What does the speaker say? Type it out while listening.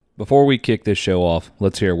Before we kick this show off,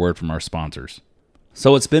 let's hear a word from our sponsors.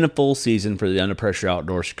 So it's been a full season for the Under Pressure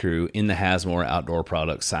Outdoors crew in the Hasmore Outdoor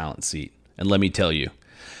Products Silent Seat. And let me tell you,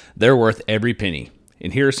 they're worth every penny.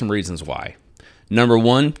 And here are some reasons why. Number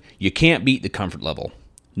one, you can't beat the comfort level.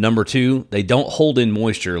 Number two, they don't hold in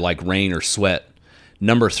moisture like rain or sweat.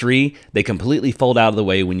 Number three, they completely fold out of the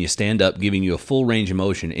way when you stand up, giving you a full range of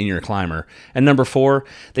motion in your climber. And number four,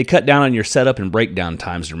 they cut down on your setup and breakdown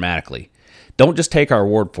times dramatically. Don't just take our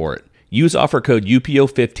word for it. Use offer code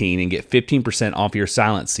UPO15 and get 15% off your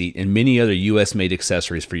Silent Seat and many other U.S.-made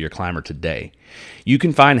accessories for your climber today. You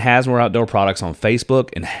can find Hasmore Outdoor Products on Facebook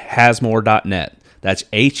and hasmore.net. That's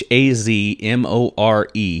HAZMORE.net,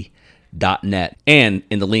 and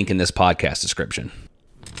in the link in this podcast description.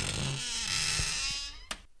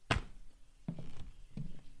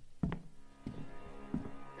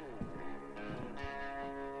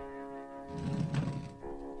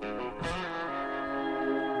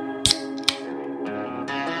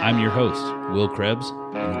 I'm your host, Will Krebs,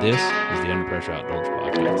 and this is the Under Pressure Outdoors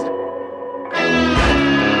Podcast.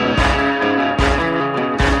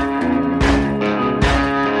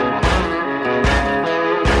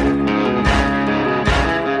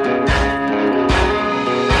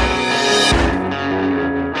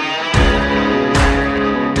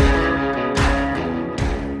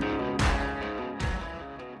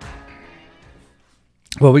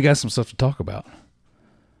 Well, we got some stuff to talk about.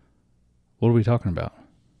 What are we talking about?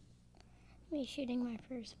 Me shooting my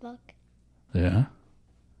first buck. Yeah.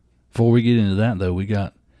 Before we get into that, though, we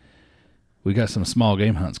got some small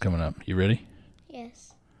game hunts coming up. You ready?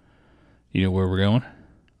 Yes. You know where we're going?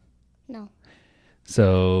 No.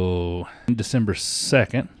 So, December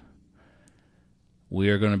 2nd, we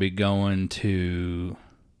are going to be going to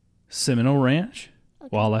Seminole Ranch,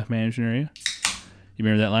 Wildlife Management Area. You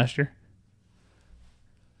remember that last year?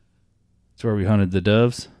 It's where we hunted the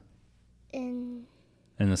doves and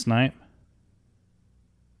the snipe.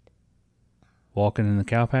 Walking in the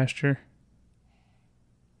cow pasture.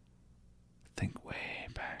 Think way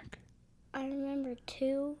back. I remember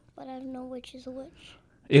two, but I don't know which is which.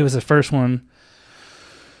 It was the first one.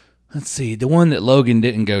 Let's see. The one that Logan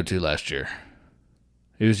didn't go to last year.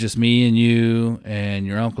 It was just me and you and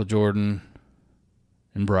your Uncle Jordan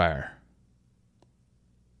and Briar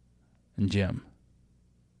and Jim.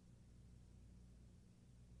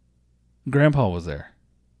 Grandpa was there,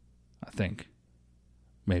 I think.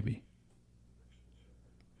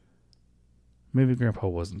 Maybe Grandpa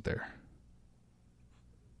wasn't there.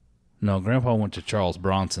 No, Grandpa went to Charles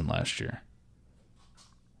Bronson last year.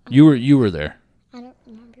 You were there. I don't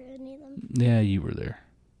remember any of them. Yeah, you were there.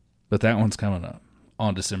 But that one's coming up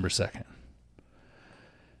on December 2nd.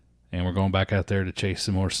 And we're going back out there to chase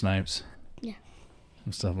some more snipes. Yeah.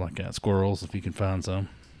 And stuff like that. Squirrels, if you can find some.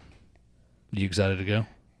 You excited to go?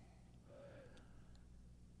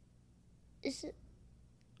 Is it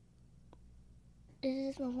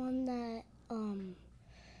the one that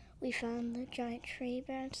we found the giant tree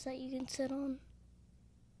branch that you can sit on?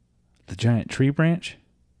 The giant tree branch?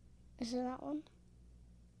 Is it that one?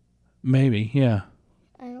 Maybe, yeah.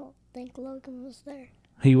 I don't think Logan was there.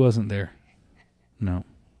 He wasn't there. No.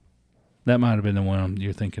 That might have been the one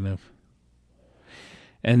you're thinking of.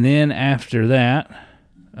 And then after that,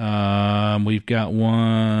 we've got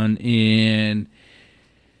one in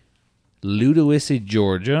Ludowici,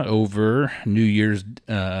 Georgia, over New Year's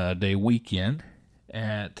Day weekend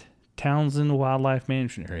at Townsend Wildlife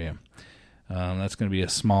Management Area. That's going to be a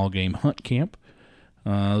small game hunt camp,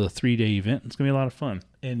 the 3-day event. It's going to be a lot of fun.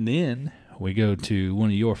 And then we go to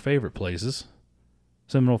one of your favorite places,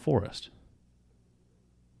 Seminole Forest,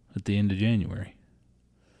 at the end of January.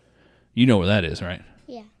 You know where that is, right?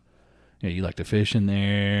 Yeah. Yeah, you like to fish in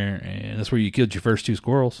there, and that's where you killed your first 2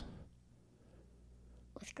 squirrels.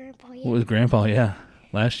 With Grandpa, yeah. With Grandpa, yeah.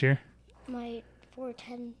 Last year? My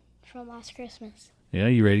 410 from last Christmas. Yeah,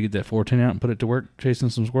 you ready to get that 410 out and put it to work chasing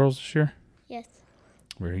some squirrels this year? Yes.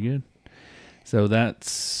 Very good. So that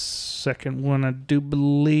second one, I do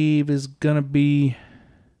believe, is going to be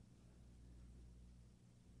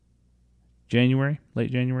January,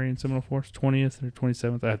 late January in Seminole Forest, 20th or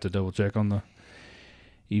 27th. I have to double check on the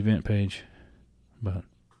event page. But I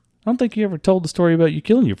don't think you ever told the story about you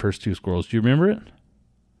killing your first 2 squirrels. Do you remember it?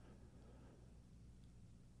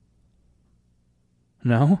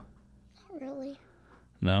 No? Not really.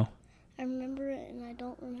 No? I remember it, and I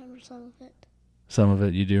don't remember some of it. Some of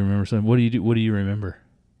it you do remember. Some. What do you do? What do you remember?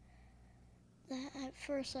 That at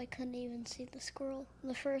first I couldn't even see the squirrel.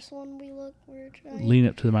 The first one we were trying. Lean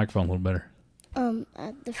up to the microphone a little better.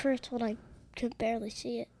 The first one I could barely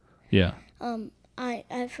see it. Yeah. I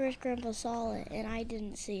at first Grandpa saw it and I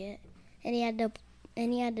didn't see it, and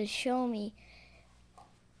and he had to show me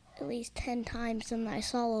at least 10 times, and I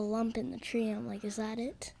saw a lump in the tree. I'm like, is that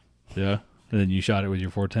it? Yeah. And then you shot it with your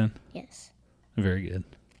 410? Yes. Very good.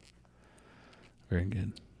 Very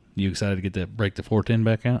good. You excited to get that break the 410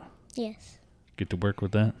 back out? Yes. Get to work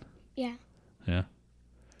with that? Yeah. Yeah.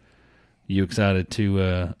 You excited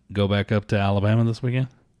to go back up to Alabama this weekend?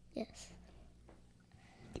 Yes.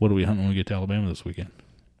 What are we hunting when we get to Alabama this weekend?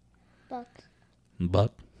 Buck.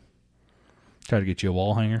 Buck? Try to get you a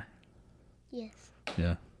wall hanger? Yes.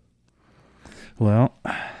 Yeah. Well,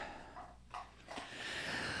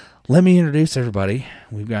 let me introduce everybody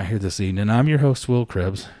we've got here this evening. I'm your host, Will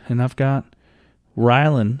Krebs, and I've got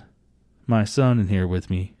Rylan, my son, in here with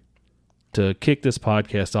me to kick this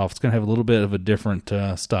podcast off. It's going to have a little bit of a different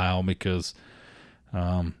style because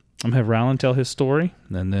I'm going to have Rylan tell his story,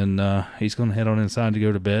 and then he's going to head on inside to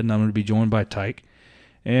go to bed, and I'm going to be joined by Tyke.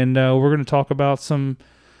 And we're going to talk about some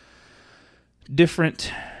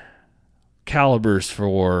different calibers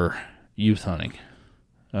for youth hunting,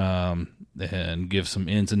 and give some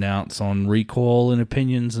ins and outs on recoil and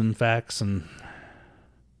opinions and facts, and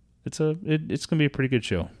it's going to be a pretty good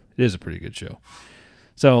show. It is a pretty good show.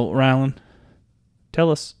 So, Rylan,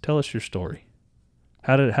 tell us your story.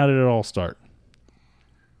 How did it all start?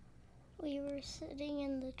 We were sitting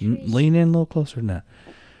in the trees. Lean in a little closer than that.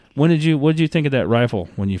 What did you think of that rifle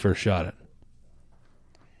when you first shot it?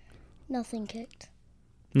 Nothing kicked.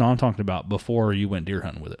 No, I'm talking about before you went deer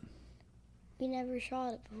hunting with it. We never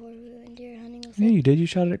shot it before we went deer hunting with Yeah, it. you did. You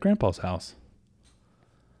shot it at Grandpa's house.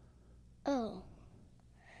 Oh.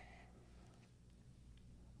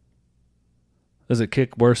 Does it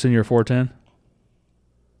kick worse than your 410?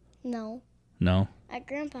 No. No. At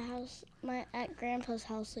Grandpa's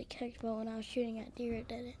house it kicked, but when I was shooting at deer it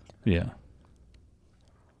didn't. Yeah.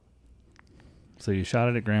 So you shot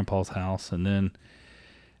it at Grandpa's house, and then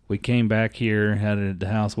we came back here, had it at the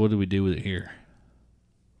house. What did we do with it here?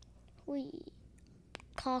 We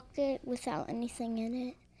cocked it without anything in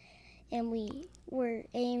it, and we were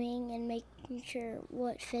aiming and making sure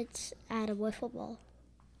what fits at a wiffle ball.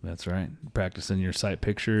 That's right. Practicing your sight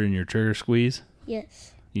picture and your trigger squeeze.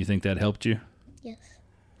 Yes. You think that helped you? Yes.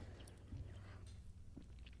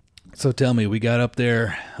 So tell me, we got up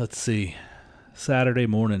there, let's see, Saturday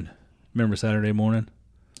morning. Remember Saturday morning?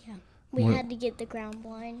 Yeah. We had to get the ground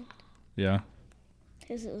blind Yeah.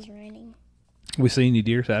 because it was raining. We see any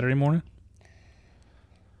deer Saturday morning?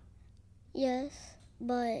 Yes,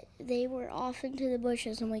 but they were off into the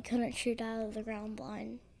bushes and we couldn't shoot out of the ground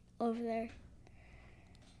blind over there.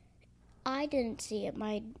 I didn't see it.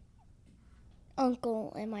 My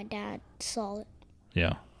uncle and my dad saw it.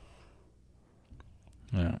 Yeah.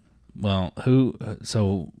 Yeah. Well,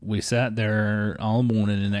 so we sat there all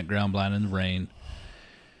morning in that ground blind in the rain,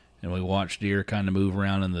 and we watched deer kind of move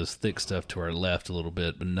around in this thick stuff to our left a little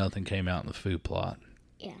bit, but nothing came out in the food plot.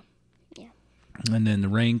 Yeah. Yeah. And then the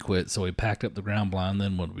rain quit, so we packed up the ground blind.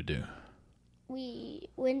 Then what did we do? We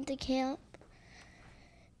went to camp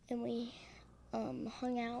and we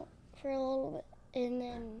hung out for a little bit, and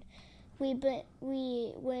then we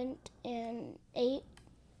went and ate,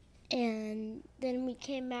 and then we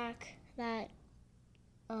came back that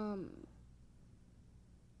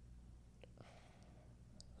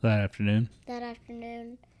afternoon,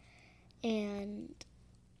 and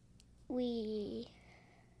we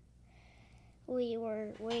were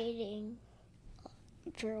waiting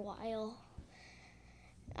for a while.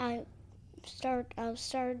 I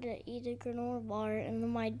started to eat a granola bar, and then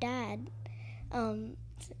my dad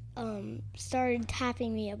started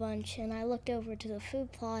tapping me a bunch, and I looked over to the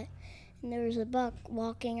food plot, and there was a buck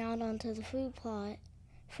walking out onto the food plot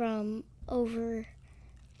from over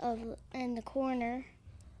in the corner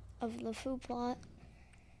of the food plot,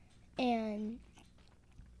 and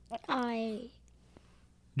Did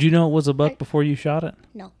you know it was a buck before you shot it?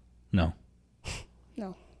 No. No.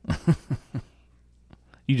 No.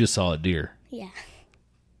 You just saw a deer. Yeah.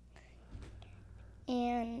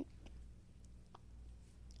 And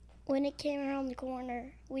when it came around the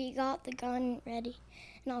corner, we got the gun ready,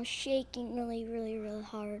 and I was shaking really, really, really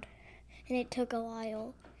hard. And it took a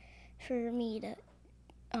while for me to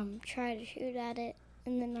try to shoot at it,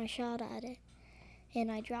 and then I shot at it, and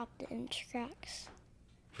I dropped it into cracks.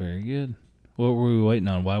 Very good. What were we waiting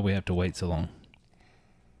on? Why did we have to wait so long?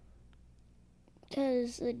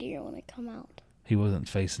 Because the deer want to come out. He wasn't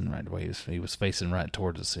facing the right way. He was facing right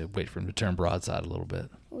towards us. So wait for him to turn broadside a little bit.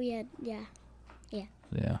 Yeah.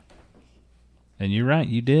 And you're right.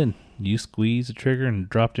 You did. You squeezed the trigger and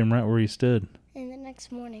dropped him right where he stood. And the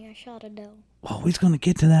next morning, I shot a doe. Oh, he's going to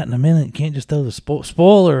get to that in a minute. You can't just throw the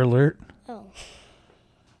spoiler alert. Oh.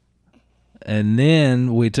 And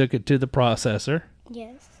then we took it to the processor.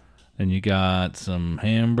 Yes. And you got some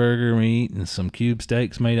hamburger meat and some cube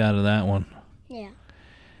steaks made out of that one. Yeah.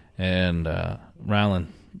 And Rylan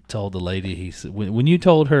told the lady, he said, when you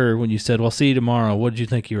told her, when you said, well, see you tomorrow, what did you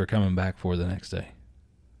think you were coming back for the next day?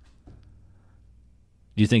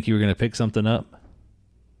 Do you think you were going to pick something up?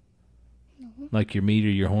 No. Like your meat or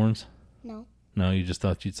your horns? No. No, you just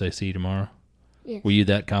thought you'd say see you tomorrow? Yes. Were you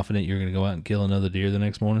that confident you were going to go out and kill another deer the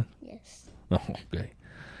next morning? Yes. Oh, okay.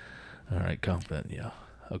 All right, confident, yeah.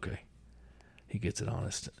 Okay. He gets it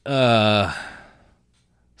honest.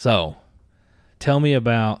 So, tell me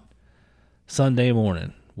about Sunday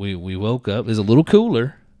morning. We woke up. It was a little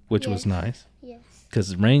cooler, which was nice. Yes. Because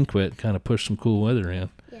the rain quit, kind of pushed some cool weather in.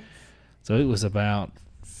 Yes. So it was about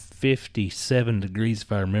 57 degrees,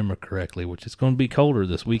 if I remember correctly, which is going to be colder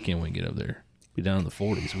this weekend when we get up there. Be down in the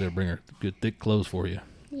 40s. We got to bring our good thick clothes for you.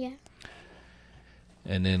 Yeah.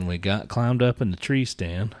 And then we climbed up in the tree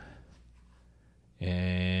stand,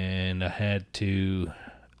 and I had to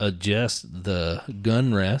adjust the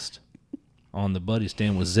gun rest on the buddy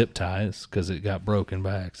stand with zip ties because it got broken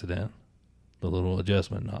by accident. The little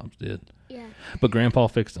adjustment knobs did. Yeah. But Grandpa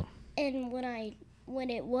fixed them. And when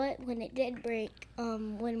it did break,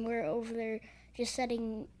 when we're over there just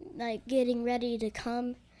getting ready to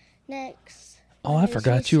come next. Oh, I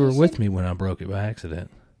forgot you were with me when I broke it by accident.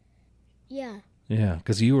 Yeah. Yeah,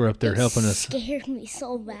 because you were up there helping us. It scared me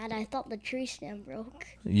so bad. I thought the tree stand broke.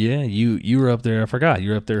 Yeah, you were up there. I forgot. You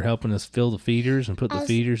were up there helping us fill the feeders and put the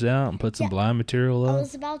feeders out and put some blind material up. I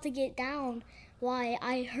was about to get down. Why,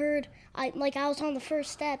 I was on the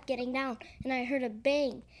first step getting down, and I heard a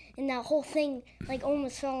bang, and that whole thing,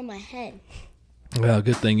 almost fell on my head. Well,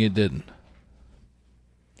 good thing it didn't.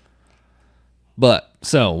 But,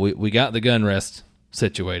 so, we got the gun rest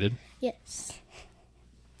situated. Yes.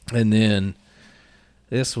 And then,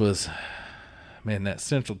 this was, man, that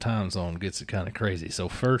central time zone gets it kind of crazy. So,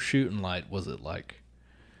 first shooting light was at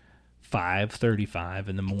 5:35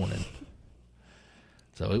 in the morning.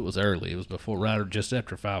 So, it was early. It was right or just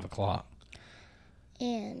after 5 o'clock.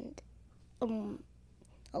 And,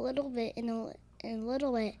 a little bit,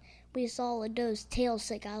 we saw a doe's tail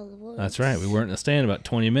stick out of the woods. That's right. We weren't in the stand about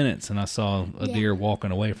 20 minutes, and I saw a deer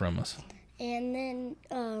walking away from us. And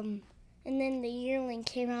then the yearling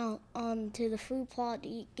came out to the food plot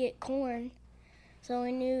to get corn, so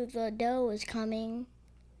I knew the doe was coming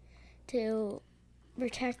to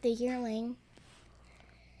protect the yearling.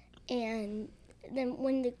 And then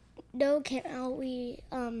when the doe came out, we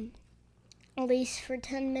at least for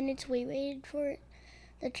 10 minutes we waited for it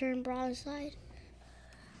to turn broadside.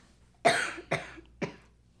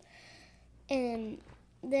 And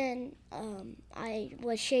then I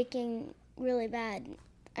was shaking really bad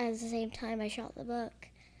at the same time I shot the buck.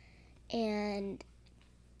 And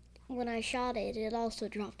when I shot it, it also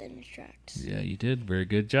dropped in its tracks. Yeah, you did. Very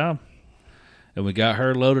good job. And we got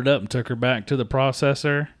her loaded up and took her back to the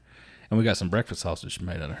processor. And we got some breakfast sausage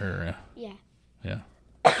made out of her. Yeah. Yeah.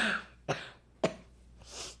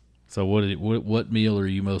 So what meal are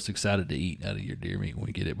you most excited to eat out of your deer meat when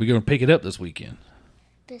we get it? We're going to pick it up this weekend.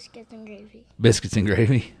 Biscuits and gravy. Biscuits and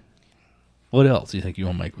gravy? What else do you think you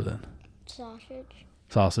want to make with it? Sausage.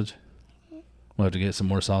 Sausage? We'll have to get some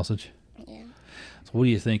more sausage? Yeah. So what do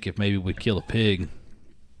you think if maybe we kill a pig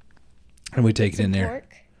and we take it in there?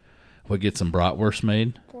 Pork. We'll get some bratwurst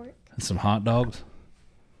made? Pork. And some hot dogs?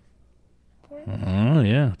 Pork. Oh,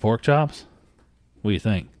 yeah. Pork chops? What do you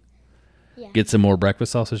think? Yeah. Get some more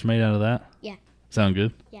breakfast sausage made out of that? Yeah. Sound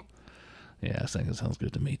good? Yeah. Yeah, I think it sounds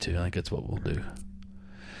good to me, too. I think that's what we'll do.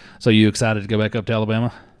 So you excited to go back up to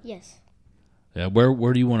Alabama? Yes. Yeah.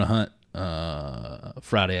 Where do you want to hunt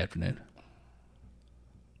Friday afternoon?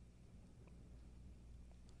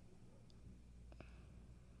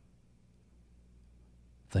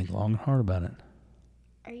 Think long and hard about it.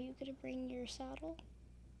 Are you going to bring your saddle?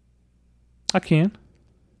 I can.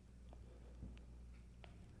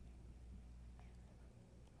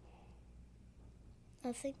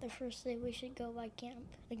 I think the first day we should go by camp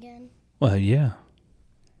again. Well, yeah.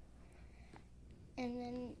 And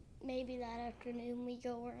then maybe that afternoon we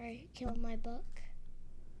go where I killed my buck.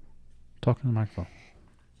 Talking to the microphone.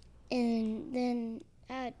 And then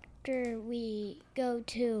after we go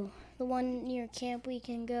to the one near camp, we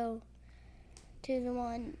can go to the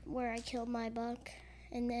one where I killed my buck.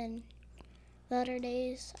 And then the other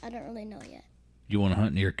days, I don't really know yet. You want to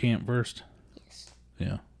hunt near camp first? Yes.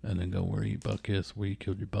 Yeah. And then go where your buck is, where you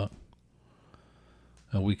killed your buck.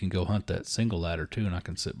 We can go hunt that single ladder, too, and I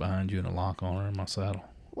can sit behind you and a lock on her in my saddle.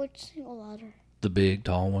 Which single ladder? The big,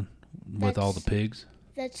 tall one with all the pigs.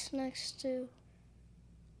 That's next to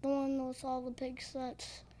the one with all the pigs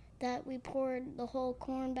that we poured the whole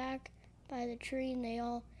corn back by the tree, and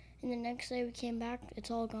the next day we came back, it's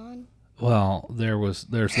all gone. Well, there's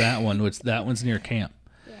that one, which that one's near camp.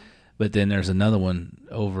 Yeah. But then there's another one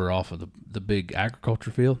over off of the big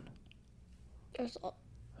agriculture field. You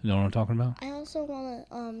know what I'm talking about? I also want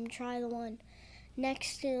to try the one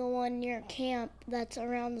next to the one near camp that's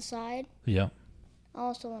around the side. Yeah. I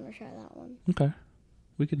also want to try that one. Okay.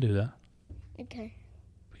 We can do that. Okay.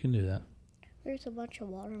 We can do that. There's a bunch of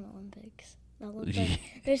watermelon pigs.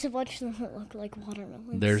 There's a bunch of them that look like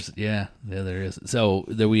watermelons. There is. So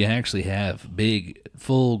there we actually have big,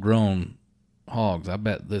 full-grown hogs.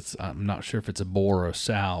 I'm not sure if it's a boar or a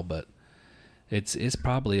sow, but it's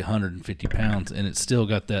probably 150 pounds, and it's still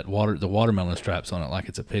got the watermelon stripes on it like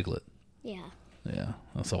it's a piglet. Yeah. Yeah,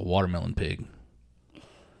 that's a watermelon pig.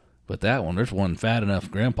 But that one, there's one fat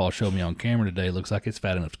enough. Grandpa showed me on camera today. Looks like it's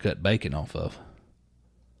fat enough to cut bacon off of.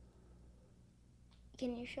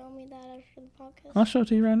 Can you show me that after the podcast? I'll show it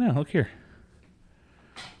to you right now. Look here.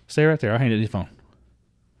 Stay right there. I'll hand it to your phone.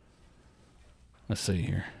 Let's see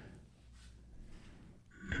here.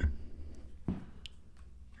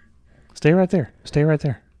 Stay right there. Stay right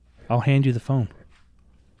there. I'll hand you the phone.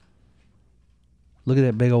 Look at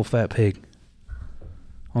that big old fat pig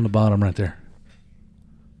on the bottom right there.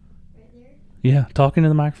 Right there? Yeah, talking to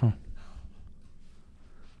the microphone.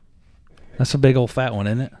 That's a big old fat one,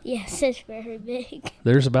 isn't it? Yes, it's very big.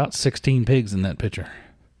 There's about 16 pigs in that picture.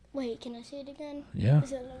 Wait, can I see it again? Yeah.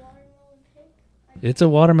 Is it a watermelon pig? It's a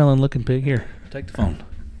watermelon-looking pig. Here, take the phone.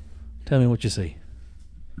 Tell me what you see.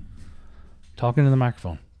 Talking to the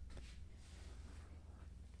microphone.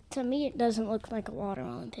 To me, it doesn't look like a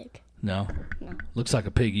watermelon pig. No? No. Looks like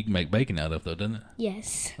a pig you can make bacon out of, though, doesn't it?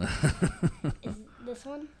 Yes. Is this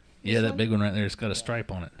one? Yeah, that big one right there. It's got a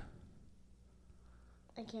stripe on it.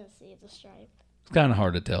 I can't see the stripe. It's kind of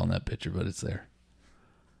hard to tell in that picture, but it's there.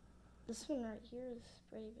 This one right here is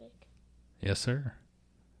pretty big. Yes, sir.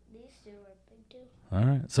 These two are big too. All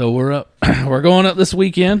right. So we're up. We're going up this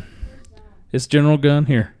weekend. Where's that? It's General Gun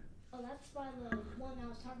here. Oh, that's by the one I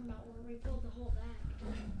was talking about where we pulled the whole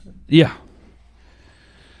bag. Yeah.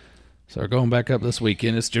 So we're going back up this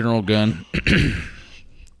weekend. It's General Gun.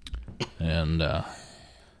 And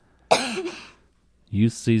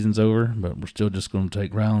youth season's over, but we're still just going to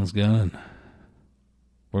take Ryland's gun and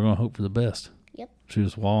we're going to hope for the best. Yep.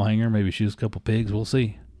 Shoot a wall hanger, maybe shoot a couple pigs. We'll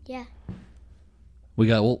see. Yeah.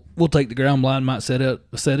 We'll take the ground blind, might set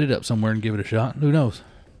it up somewhere and give it a shot. Who knows?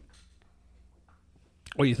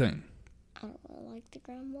 What do you think? I don't really like the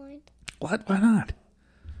ground blind. What? Why not?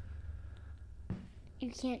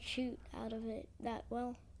 You can't shoot out of it that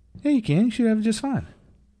well. Yeah, you can. You should have it just fine.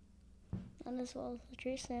 Not as well as the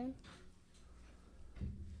tree stand.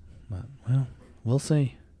 But, well, we'll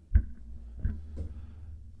see.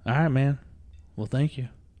 All right, man. Well, thank you.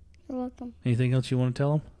 You're welcome. Anything else you want to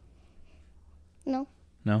tell them? No.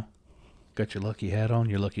 No? Got your lucky hat on?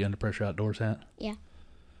 Your lucky Under Pressure Outdoors hat? Yeah.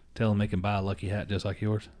 Tell them they can buy a lucky hat just like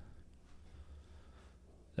yours.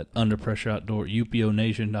 At Under Pressure Outdoor,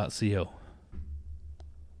 uponation.co.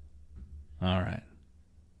 All right.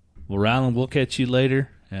 Well, Ryland, we'll catch you later.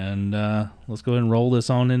 And let's go ahead and roll this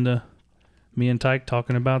on into me and Tyke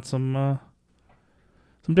talking about some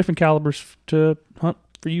different calibers to hunt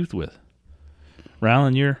for youth with.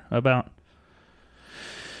 Ryland, you're about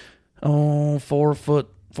 4 foot,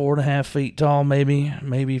 4.5 feet tall,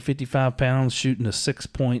 maybe 55 pounds, shooting a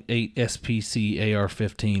 6.8 SPC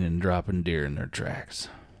AR-15 and dropping deer in their tracks.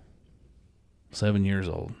 7 years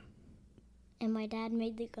old. And my dad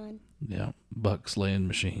made the gun. Yeah, buck slaying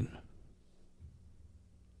machine.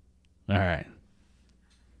 All right.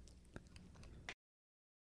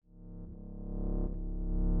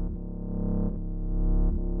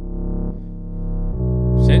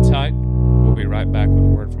 Sit tight. We'll be right back with a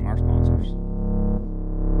word from our sponsors.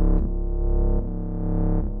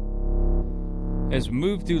 As we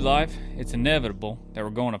move through life, it's inevitable that we're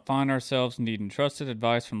going to find ourselves needing trusted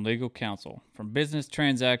advice from legal counsel. From business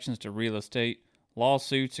transactions to real estate,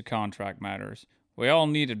 lawsuits to contract matters, we all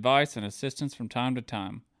need advice and assistance from time to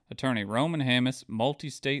time. Attorney Roman Hammis'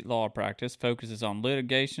 multi-state law practice focuses on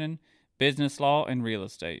litigation, business law, and real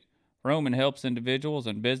estate. Roman helps individuals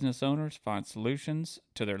and business owners find solutions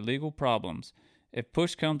to their legal problems. If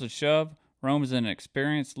push comes to shove, Roman is an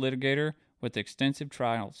experienced litigator with extensive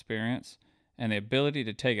trial experience and the ability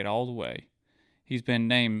to take it all the way. He's been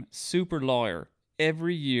named Super Lawyer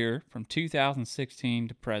every year from 2016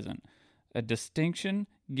 to present, a distinction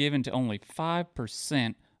given to only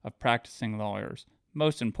 5% of practicing lawyers.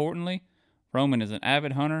 Most importantly, Roman is an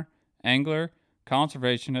avid hunter, angler,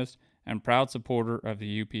 conservationist, and proud supporter of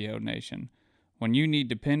the UPO Nation. When you need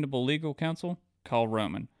dependable legal counsel, call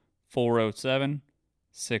Roman, 407-929-4225.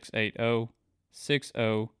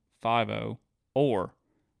 888-680-6050 or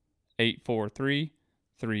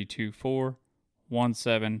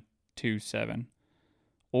 843-324-1727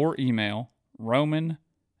 or email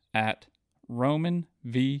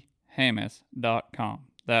roman@romanvhammis.com.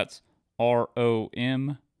 That's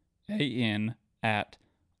ROMAN at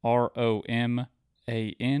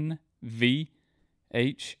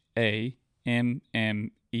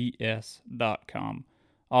ROMANVHAMMES.com.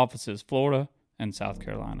 Offices Florida and South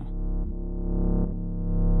Carolina.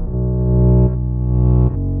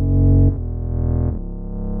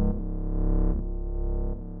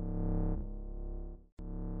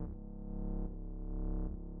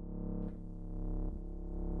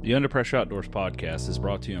 The Under Pressure Outdoors podcast is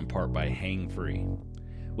brought to you in part by Hang Free.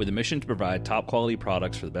 With a mission to provide top quality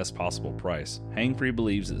products for the best possible price, Hang Free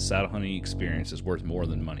believes that the saddle hunting experience is worth more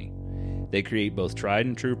than money. They create both tried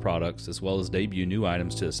and true products as well as debut new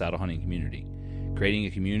items to the saddle hunting community, creating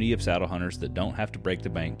a community of saddle hunters that don't have to break the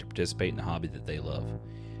bank to participate in the hobby that they love.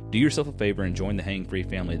 Do yourself a favor and join the Hang Free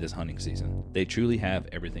family this hunting season. They truly have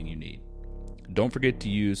everything you need. Don't forget to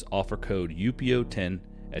use offer code UPO10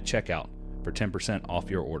 at checkout for 10% off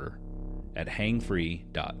your order at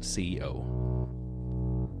hangfree.co.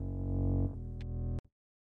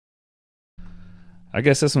 I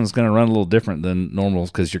guess this one's going to run a little different than normal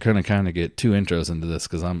because you're going to kind of get two intros into this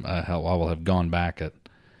because I will have gone back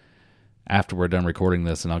after we're done recording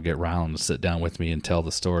this, and I'll get Rylan to sit down with me and tell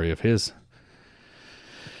the story of his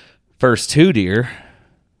first two deer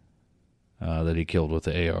that he killed with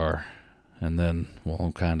the AR. And then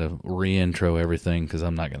we'll kind of re-intro everything because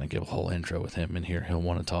I'm not going to give a whole intro with him in here. He'll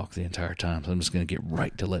want to talk the entire time. So I'm just going to get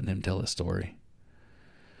right to letting him tell his story.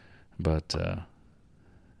 But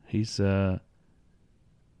he's that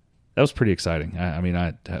was pretty exciting.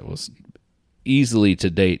 That was easily to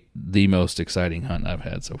date the most exciting hunt I've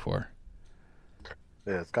had so far.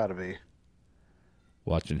 Yeah, it's got to be.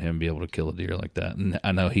 Watching him be able to kill a deer like that. And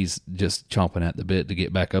I know he's just chomping at the bit to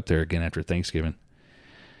get back up there again after Thanksgiving.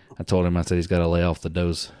 I told him, I said he's got to lay off the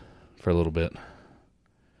does for a little bit.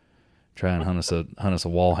 Try and hunt us a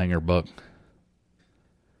wall hanger buck.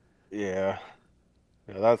 Yeah,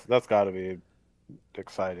 that's got to be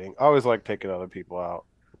exciting. I always like taking other people out.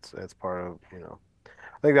 It's part of, I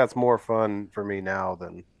think that's more fun for me now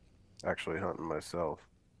than actually hunting myself.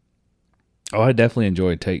 Oh, I definitely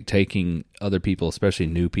enjoy taking other people, especially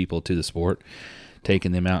new people, to the sport,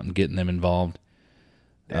 taking them out and getting them involved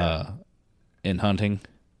in hunting.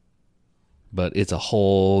 But it's a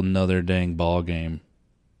whole nother dang ball game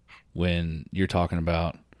when you're talking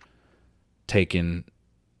about taking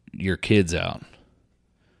your kids out.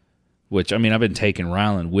 Which, I've been taking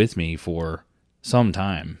Rylan with me for some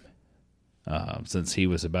time. Since he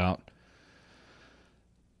was about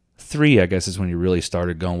 3, I guess, is when he really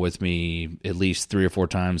started going with me at least 3 or 4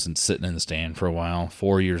 times and sitting in the stand for a while.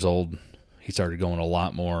 4 years old, he started going a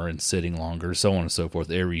lot more and sitting longer, so on and so forth.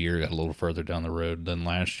 Every year got a little further down the road. Then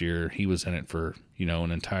last year, he was in it for,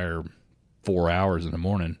 an entire 4 hours in the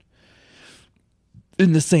morning.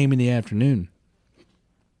 And the same in the afternoon.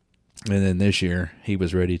 And then this year, he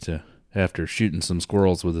was ready to, after shooting some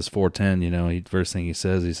squirrels with his 410, first thing he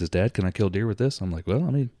says, Dad, can I kill deer with this? I'm like,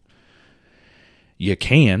 well, you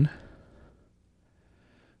can.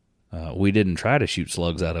 We didn't try to shoot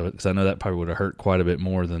slugs out of it because I know that probably would have hurt quite a bit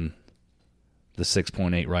more than the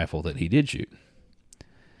 6.8 rifle that he did shoot,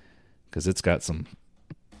 because it's got the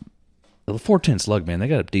 410 slug, man, they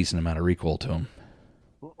got a decent amount of recoil to them.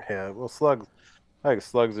 Yeah, well, slugs, I think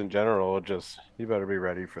slugs in general, you better be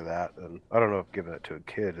ready for that. And I don't know if giving it to a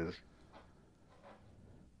kid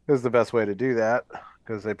is the best way to do that,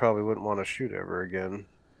 because they probably wouldn't want to shoot ever again.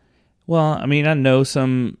 Well, I know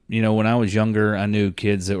some, when I was younger, I knew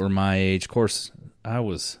kids that were my age. Of course, I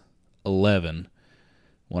was 11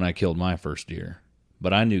 when I killed my first deer.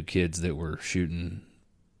 But I knew kids that were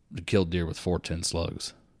killed deer with 410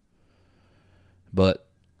 slugs. But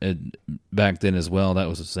back then as well, that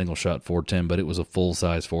was a single shot 410, but it was a full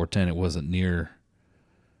size 410. It wasn't near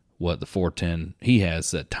what the 410 he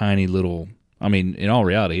has, that tiny little, in all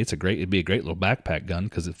reality, it'd be a great little backpack gun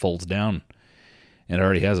because it folds down and it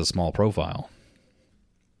already has a small profile.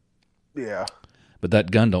 Yeah. But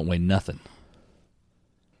that gun don't weigh nothing.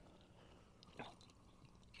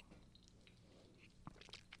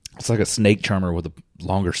 It's like a snake charmer with a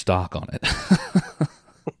longer stock on it.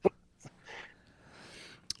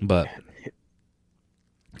 But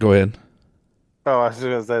go ahead. Oh, I was just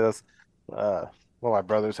gonna say this. My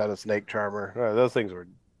brothers had a snake charmer. Those things were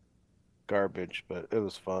garbage, but it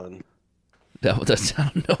was fun. I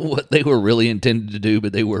don't know what they were really intended to do,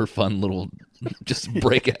 but they were fun little, just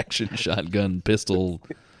break action shotgun pistol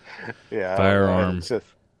Yeah, I don't know. Firearm. It's just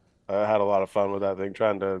I had a lot of fun with that thing,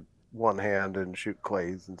 trying to one hand and shoot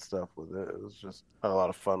clays and stuff with it. It was just I had a lot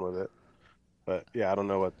of fun with it. But yeah, I don't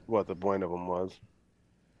know what the point of them was.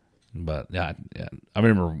 But yeah, I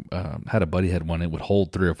remember had a buddy had one. It would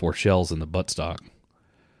hold 3 or 4 shells in the buttstock.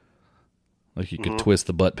 Like you could Hmm. twist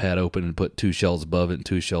the butt pad open and put 2 shells above it and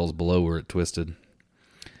 2 shells below where it twisted.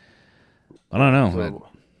 I don't know. So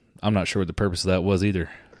I'm not sure what the purpose of that was either.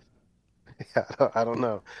 yeah, I don't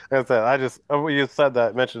know. Like I said, when you said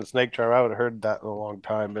that, mentioned snake charmer, I would have heard that in a long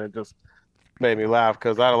time, but it just made me laugh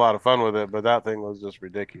because I had a lot of fun with it. But that thing was just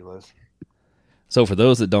ridiculous. So for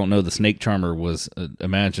those that don't know, the snake charmer was I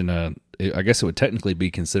guess it would technically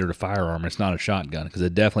be considered a firearm. It's not a shotgun because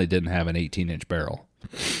it definitely didn't have an 18-inch barrel.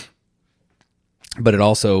 But it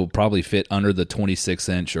also probably fit under the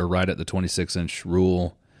 26-inch or right at the 26-inch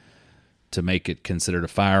rule to make it considered a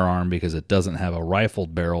firearm because it doesn't have a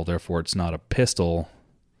rifled barrel, therefore it's not a pistol.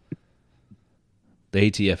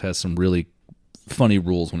 The ATF has some really funny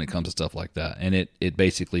rules when it comes to stuff like that, and it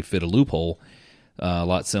basically fit a loophole a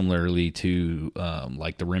lot similarly to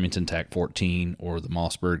like the Remington TAC 14 or the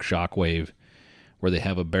Mossberg Shockwave, where they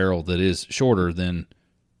have a barrel that is shorter than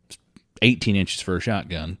 18 inches for a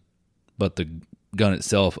shotgun, but the gun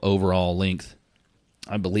itself overall length,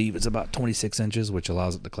 I believe, is about 26 inches, which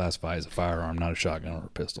allows it to classify as a firearm, not a shotgun or a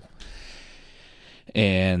pistol.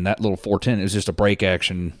 And that little 410 is just a break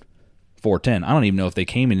action 410. I don't even know if they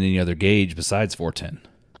came in any other gauge besides 410.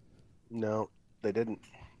 No, they didn't.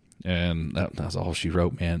 And that's all she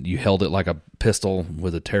wrote, man. You held it like a pistol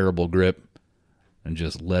with a terrible grip and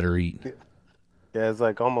just let her eat. Yeah, it's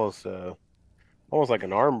like almost like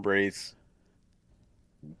an arm brace,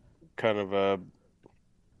 kind of a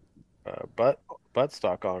butt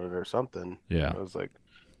stock on it or something. Yeah. It was like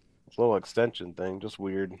a little extension thing, just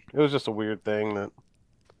weird. It was just a weird thing that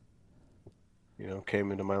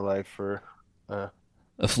came into my life for A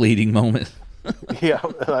fleeting moment. yeah.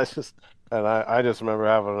 I just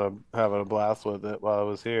remember having a blast with it while I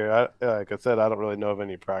was here. Like I said, I don't really know of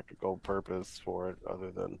any practical purpose for it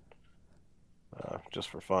other than just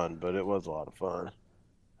for fun, but it was a lot of fun.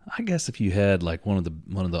 I guess if you had like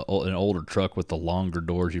an older truck with the longer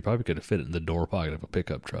doors, you probably could have fit it in the door pocket of a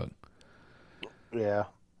pickup truck. Yeah.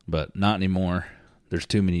 But not anymore. There's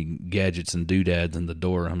too many gadgets and doodads in the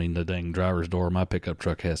door. I mean, the dang driver's door of my pickup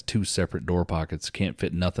truck has 2 separate door pockets. Can't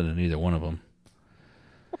fit nothing in either one of them.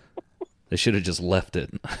 They should have just left it.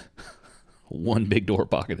 One big door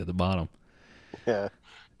pocket at the bottom. Yeah.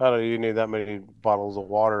 I don't know, you need that many bottles of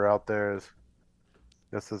water out there is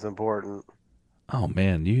just as important. Oh,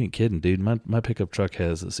 man, you ain't kidding, dude. My pickup truck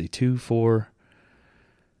has, let's see, 2, 4,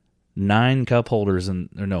 9 cup holders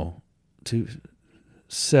two,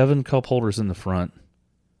 7 cup holders in the front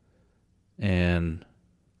and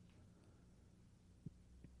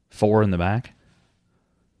 4 in the back.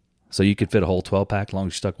 So you could fit a whole 12-pack as long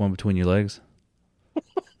as you stuck one between your legs.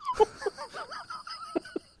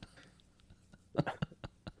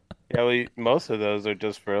 Yeah, most of those are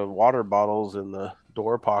just for water bottles in the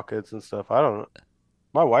door pockets and stuff. I don't know.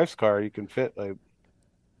 My wife's car, you can fit like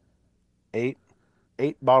eight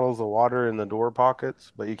eight bottles of water in the door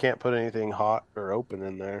pockets, but you can't put anything hot or open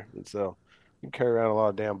in there. And so you carry around a lot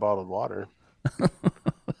of damn bottled water.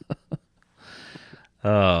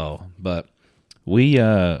 Oh, but we've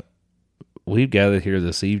gathered here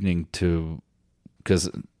this evening because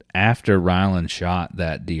after Rylan shot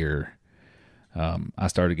that deer, I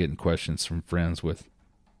started getting questions from friends with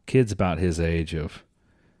kids about his age of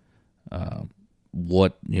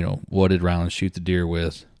what did Rylan shoot the deer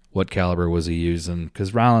with? What caliber was he using?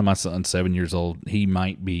 Because Rylan, my son's 7 years old, he's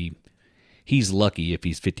lucky if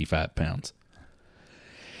he's 55 pounds.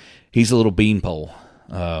 He's a little beanpole,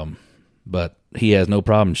 but he has no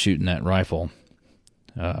problem shooting that rifle.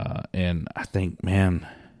 And I think, man,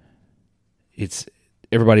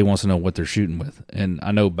 everybody wants to know what they're shooting with. And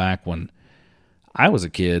I know back when I was a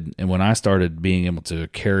kid and when I started being able to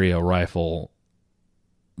carry a rifle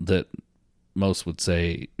that most would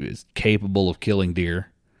say is capable of killing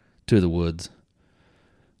deer to the woods,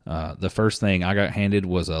 the first thing I got handed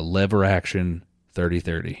was a lever action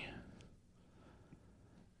 30-30.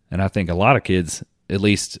 And I think a lot of kids, at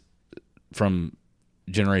least from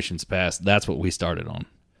generations past, that's what we started on.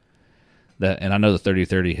 And I know the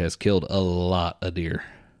 30-30 has killed a lot of deer.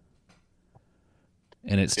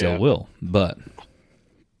 And it still will. But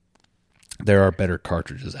there are better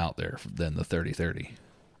cartridges out there than the 30-30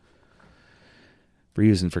 for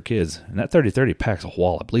using for kids. And that 30-30 packs a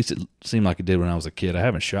wallop. At least it seemed like it did when I was a kid. I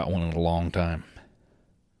haven't shot one in a long time.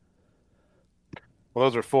 Well,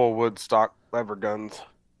 those are full wood stock lever guns.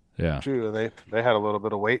 Yeah. True, they had a little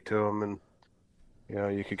bit of weight to them, and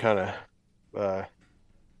You could kind of,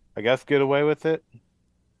 I guess, get away with it,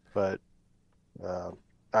 but uh,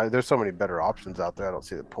 there's so many better options out there. I don't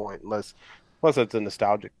see the point unless it's a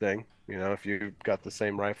nostalgic thing. If you've got the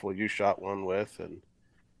same rifle you shot one with, and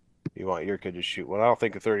you want your kid to shoot one. I don't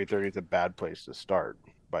think a 30-30 is a bad place to start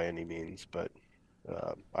by any means, but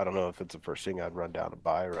I don't know if it's the first thing I'd run down and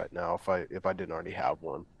buy right now if I didn't already have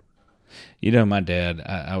one. My dad,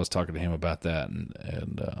 I was talking to him about that,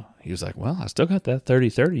 and he was like, well, I still got that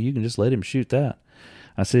 30-30. You can just let him shoot that.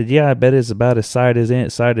 I said, yeah, I bet it's about as sighted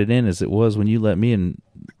in as it was when you let me and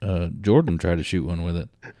Jordan try to shoot one with it.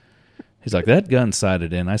 He's like, that gun's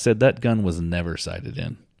sighted in. I said, that gun was never sighted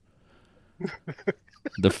in.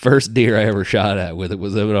 The first deer I ever shot at with it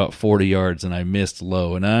was about 40 yards, and I missed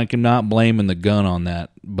low. And I am not blaming the gun on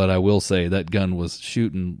that, but I will say that gun was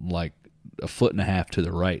shooting like a foot and a half to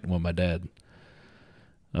the right when my dad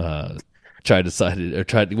went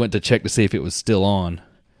to check to see if it was still on.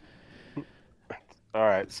 All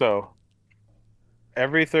right, so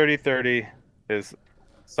every 30-30 is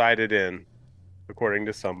sighted in, according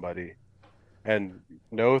to somebody, and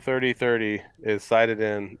no 30-30 is sighted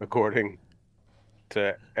in according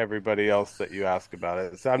to everybody else that you ask about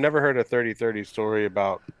it. So I've never heard a 30-30 story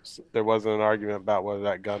about there wasn't an argument about whether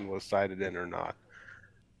that gun was sighted in or not.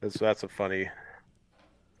 So that's a funny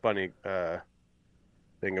thing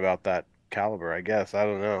about that caliber, I guess. I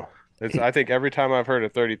don't know. I think every time I've heard a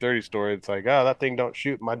 30-30 story, it's like, oh, that thing don't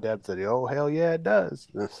shoot. My dad said, oh, hell yeah, it does.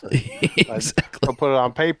 Exactly. I'll put it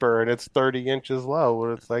on paper, and it's 30 inches low.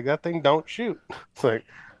 And it's like, that thing don't shoot. It's like,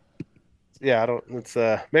 yeah, I don't. It's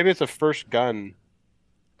maybe it's a first gun.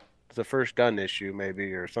 It's a first gun issue,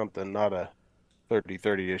 maybe, or something. Not a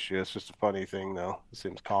 30-30 issue. It's just a funny thing, though. It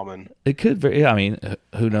seems common. It could very. I mean,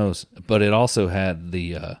 who knows? But it also had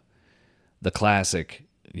the classic.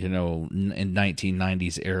 In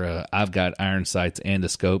 1990s era, I've got iron sights and a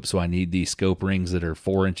scope, so I need these scope rings that are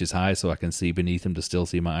 4 inches high so I can see beneath them to still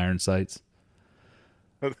see my iron sights.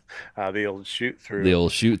 The old shoot through. The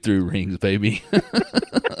old shoot through rings, baby.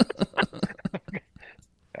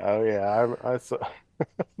 Oh yeah, I saw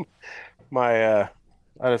my I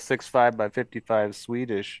had a 6.5 by 55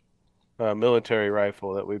 Swedish military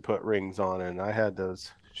rifle that we put rings on, and I had those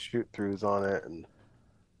shoot throughs on it, and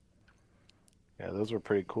yeah, those were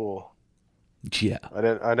pretty cool. Yeah.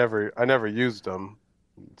 I never used them,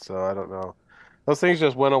 so I don't know. Those things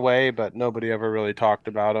just went away, but nobody ever really talked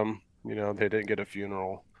about them. They didn't get a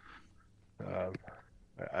funeral.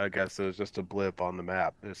 I guess it was just a blip on the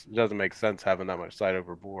map. It doesn't make sense having that much sight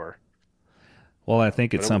over bore. Well, I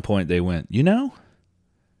think at some point they went,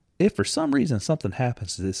 if for some reason something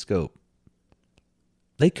happens to this scope,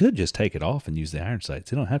 they could just take it off and use the iron sights.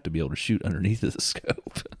 They don't have to be able to shoot underneath of the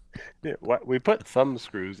scope. Yeah, we put thumb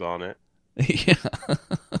screws on it. Yeah.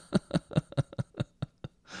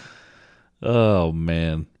 Oh,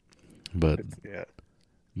 man. But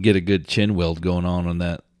get a good chin weld going on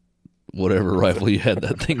that whatever rifle you had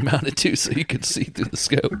that thing mounted to so you could see through the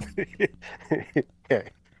scope.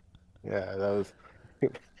 Yeah, that was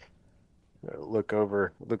look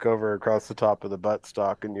over across the top of the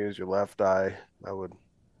buttstock and use your left eye.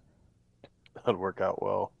 That'd work out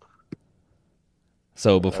well.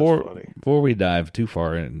 So before we dive too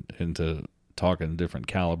far into talking different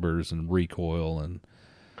calibers and recoil and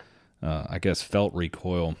I guess felt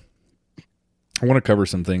recoil, I want to cover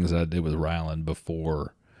some things that I did with Ryland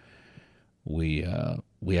before we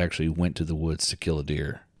actually went to the woods to kill a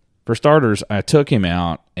deer. For starters, I took him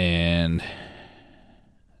out and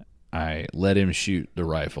I let him shoot the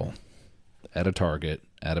rifle at a target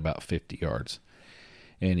at about 50 yards.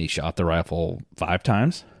 And he shot the rifle 5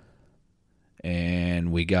 times.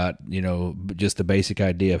 And we got, just the basic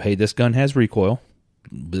idea of, hey, this gun has recoil.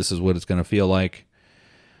 This is what it's going to feel like.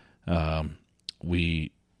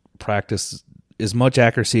 We practice as much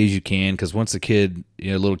accuracy as you can, because once a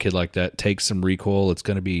little kid like that takes some recoil, it's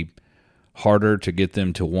going to be harder to get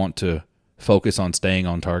them to want to focus on staying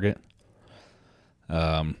on target.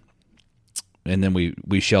 And then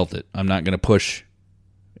we shelved it. I'm not going to push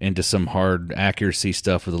into some hard accuracy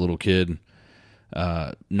stuff with a little kid.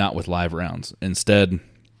 Not with live rounds. Instead,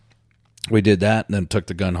 we did that and then took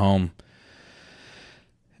the gun home.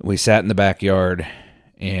 We sat in the backyard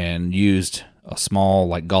and used a small,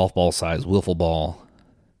 like golf ball size wiffle ball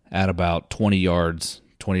at about 20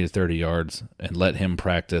 to 30 yards, and let him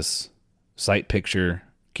practice sight picture,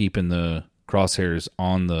 keeping the crosshairs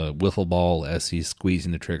on the wiffle ball as he's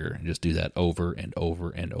squeezing the trigger, and just do that over and over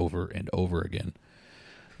and over and over again.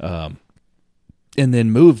 And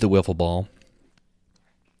then move the wiffle ball,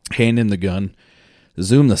 hand him the gun,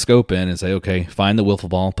 zoom the scope in and say, okay, find the wiffle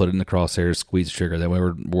ball, put it in the crosshairs, squeeze the trigger. That way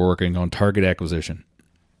we're working on target acquisition,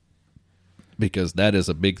 because that is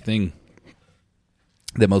a big thing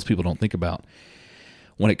that most people don't think about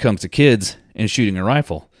when it comes to kids and shooting a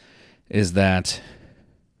rifle, is that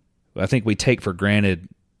I think we take for granted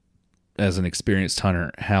as an experienced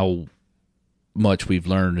hunter how much we've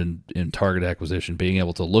learned in target acquisition, being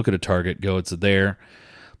able to look at a target, go, it's there,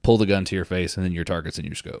 pull the gun to your face, and then your target's in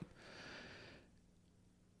your scope.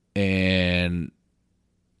 And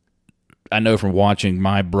I know from watching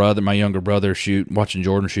my younger brother shoot, watching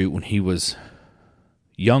Jordan shoot when he was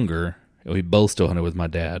younger, we both still hunted with my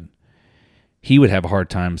dad, he would have a hard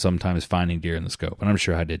time sometimes finding deer in the scope, and I'm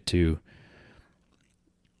sure I did too.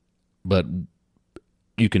 But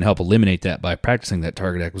you can help eliminate that by practicing that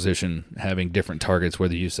target acquisition, having different targets,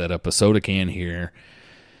 whether you set up a soda can here,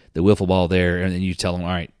 the wiffle ball there, and then you tell them, all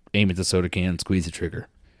right, aim at the soda can, squeeze the trigger.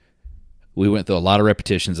 We went through a lot of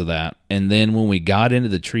repetitions of that. And then when we got into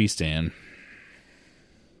the tree stand,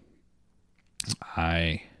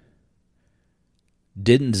 I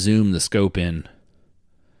didn't zoom the scope in.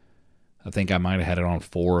 I think I might have had it on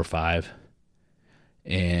 4 or 5.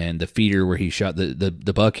 And the feeder where he shot,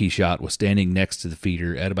 the buck he shot was standing next to the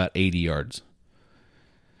feeder at about 80 yards.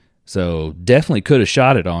 So definitely could have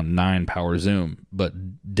shot it on 9 power zoom,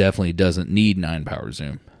 but definitely doesn't need 9 power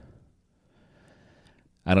zoom.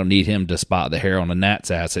 I don't need him to spot the hair on a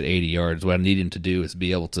gnat's ass at 80 yards. What I need him to do is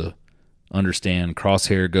be able to understand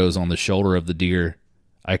crosshair goes on the shoulder of the deer.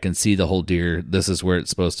 I can see the whole deer. This is where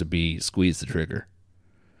it's supposed to be. Squeeze the trigger.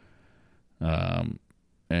 And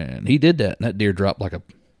he did that. And that deer dropped like a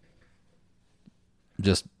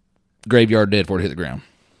just graveyard dead before it hit the ground.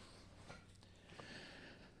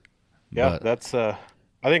 Yeah, But that's I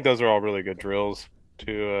think those are all really good drills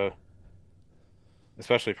to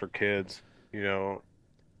especially for kids, you know.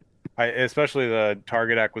 Especially the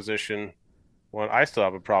target acquisition one. I still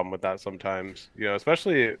have a problem with that sometimes, you know,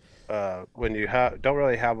 especially when you don't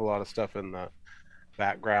really have a lot of stuff in the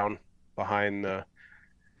background behind the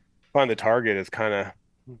target. Is kind of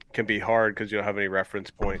can be hard because you don't have any reference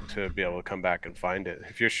point to be able to come back and find it.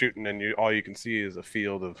 If you're shooting and all you can see is a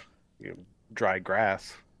field of, you know, dry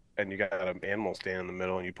grass, and you got an animal standing in the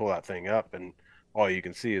middle, and you pull that thing up and all you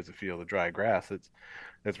can see is a field of dry grass,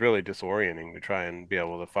 it's really disorienting to try and be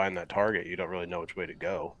able to find that target. You don't really know which way to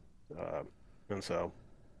go. And so,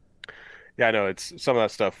 yeah, I know it's some of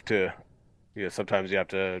that stuff too. You know, sometimes you have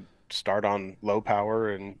to start on low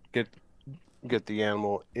power and get the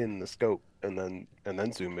animal in the scope, and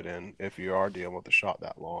then zoom it in if you are dealing with a shot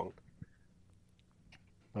that long.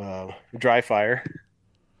 Dry fire,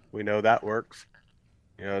 we know that works.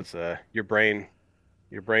 You know, it's your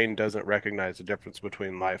brain doesn't recognize the difference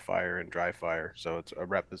between live fire and dry fire, so it's a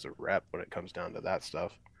rep is a rep when it comes down to that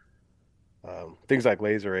stuff. Things like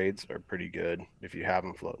laser aids are pretty good if you have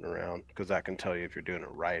them floating around, because that can tell you if you're doing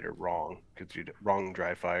it right or wrong, because wrong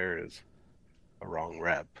dry fire is a wrong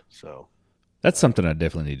rep. So that's something I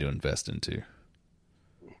definitely need to invest into.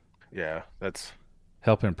 Yeah, that's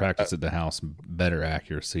helping practice at the house, better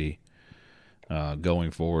accuracy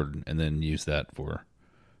going forward, and then use that for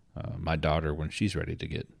my daughter when she's ready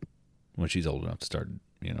to when she's old enough to start,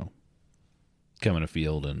 you know, coming to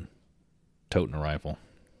field and toting a rifle.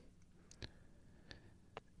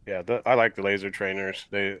 Yeah, I like the laser trainers.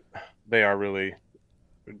 They are really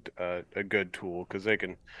a good tool, because they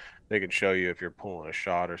can show you if you're pulling a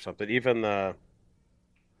shot or something. Even the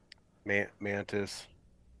Mantis,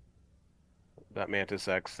 that Mantis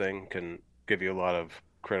X thing can give you a lot of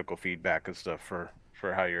critical feedback and stuff for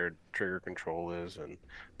how your trigger control is, and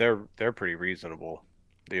they're pretty reasonable.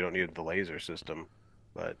 You don't need the laser system,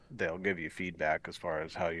 but they'll give you feedback as far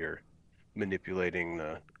as how you're manipulating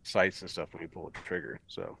the sights and stuff when you pull the trigger.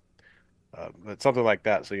 So but something like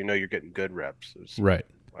that, so you know you're getting good reps, right?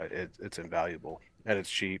 It's invaluable, and it's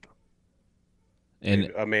cheap.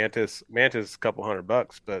 And a Mantis a couple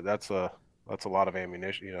 $100, but that's a lot of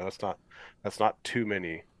ammunition. You know, that's not too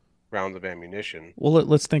many rounds of ammunition. Well,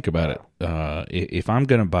 let's think about it. If I'm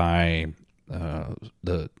going to buy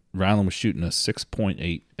the Ryland was shooting a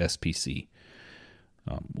 6.8 SPC,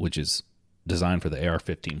 which is designed for the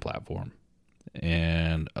AR-15 platform,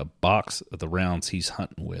 and a box of the rounds he's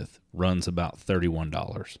hunting with runs about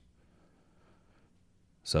 $31.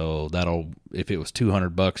 So if it was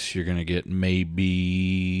 $200, you're going to get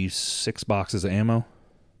maybe 6 boxes of ammo,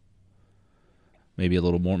 maybe a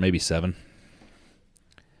little more, maybe 7.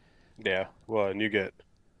 Yeah, well, and you get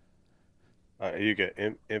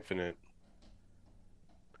infinite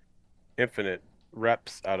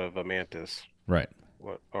reps out of a Mantis, right?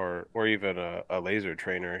 or even a laser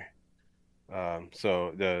trainer.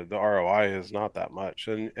 So the ROI is not that much,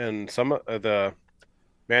 and some of the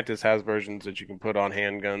Mantis has versions that you can put on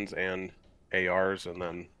handguns and ARs, and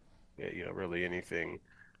then really anything.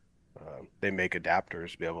 They make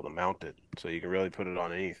adapters to be able to mount it, so you can really put it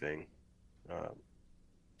on anything. Uh,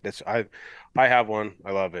 it's I have one.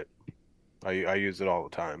 I love it. I use it all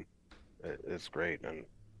the time. It's great, and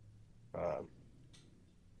uh,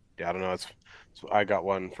 yeah, I don't know. I got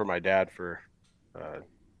one for my dad for uh,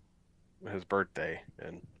 his birthday,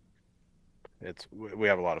 and we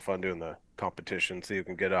have a lot of fun doing the competition, so you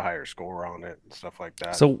can get a higher score on it and stuff like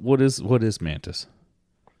that. So what is Mantis?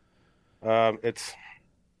 Um, it's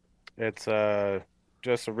it's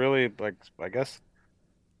just a really, like, I guess,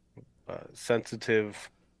 sensitive.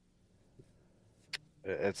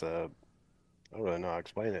 It's a I don't really know how to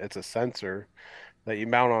explain it. It's a sensor that you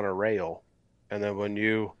mount on a rail, and then when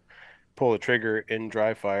you pull the trigger in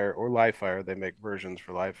dry fire or live fire, they make versions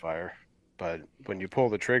for live fire. But when you pull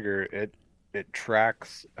the trigger, it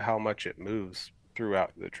tracks how much it moves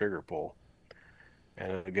throughout the trigger pull,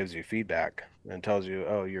 and it gives you feedback and tells you,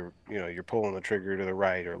 oh, you're pulling the trigger to the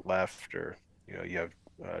right or left, or you have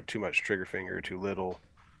too much trigger finger, too little.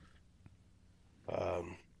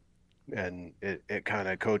 Um, and it kind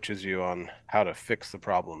of coaches you on how to fix the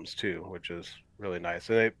problems too, which is really nice.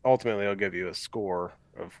 And ultimately it'll give you a score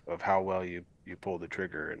of how well you pull the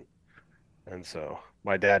trigger, and so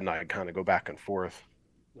my dad and I kind of go back and forth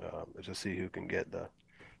to see who can get the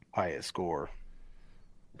highest score.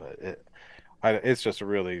 But it's just a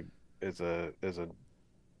really is a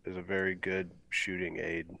very good shooting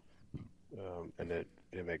aid, and it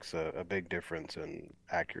makes a big difference in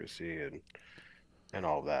accuracy and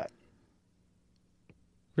all of that.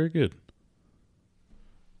 Very good.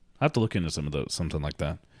 I have to look into some of those, something like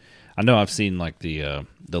that. I know I've seen like the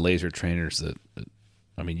laser trainers that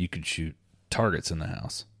I mean, you could shoot targets in the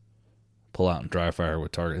house, pull out and dry fire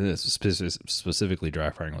with targets. Specifically dry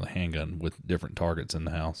firing with a handgun with different targets in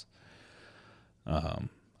the house.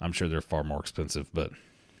 I'm sure they're far more expensive, but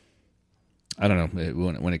I don't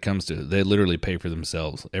know. When it comes to, they literally pay for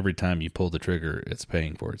themselves. Every time you pull the trigger, it's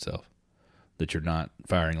paying for itself. That you're not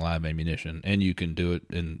firing live ammunition, and you can do it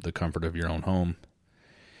in the comfort of your own home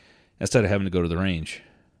instead of having to go to the range.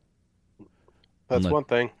 That's one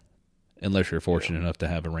thing. Unless you're fortunate enough to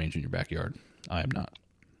have a range in your backyard. I am not.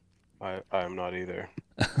 I am not either.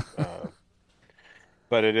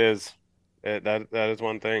 But that is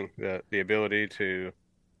one thing, that the ability to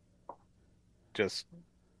just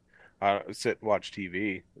sit and watch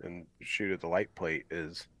TV and shoot at the light plate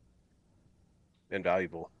is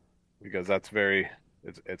invaluable, because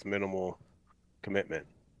it's minimal commitment.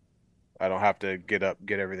 I don't have to get up,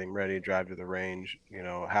 get everything ready, drive to the range,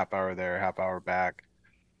 half hour there, half hour back.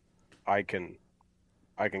 I can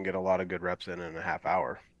get a lot of good reps in a half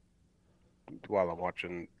hour while I'm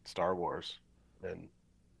watching Star Wars, and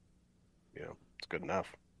it's good enough.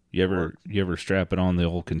 You ever strap it on the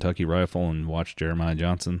old Kentucky rifle and watch Jeremiah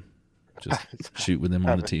Johnson just shoot with him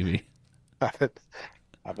on the TV? I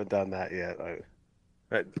haven't done that yet.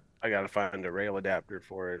 I got to find a rail adapter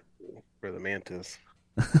for it, for the Mantis.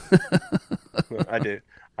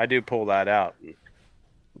 I do pull that out and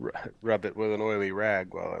rub it with an oily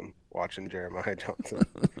rag while I'm watching Jeremiah Johnson.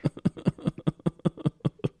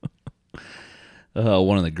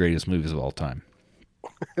 One of the greatest movies of all time.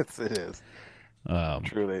 Yes, it is.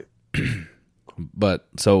 Truly. But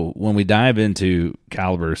so when we dive into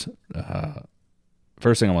calibers,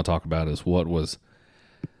 first thing I want to talk about is what was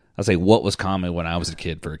common when I was a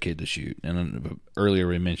kid for a kid to shoot. And earlier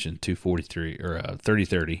we mentioned 243 or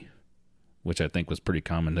 30-30, which I think was pretty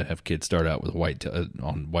common to have kids start out with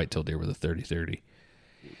whitetail deer with a 30-30.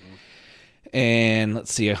 Mm-hmm. And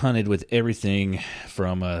let's see, I hunted with everything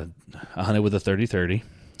from I hunted with a 30-30.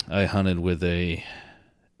 I hunted with a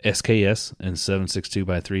SKS and 7.62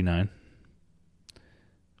 by 3.9,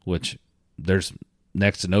 which there's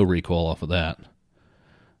next to no recoil off of that.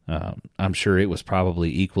 I'm sure it was probably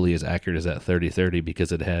equally as accurate as that 30-30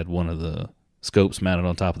 because it had one of the scopes mounted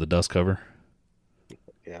on top of the dust cover.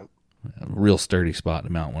 Yeah. A real sturdy spot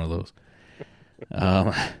to mount one of those.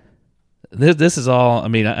 This is all, I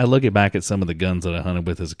mean, I look back at some of the guns that I hunted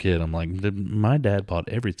with as a kid. I'm like, my dad bought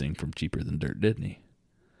everything from Cheaper Than Dirt, didn't he?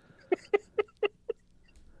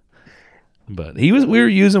 But we were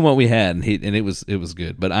using what we had, and it was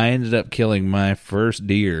good. But I ended up killing my first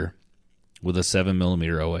deer with a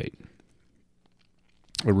 7mm 08,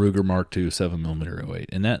 a Ruger Mark II 7mm 08,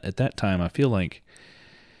 and that at that time I feel like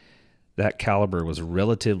that caliber was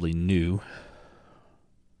relatively new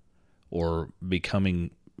or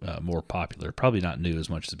becoming more popular. Probably not new as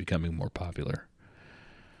much as becoming more popular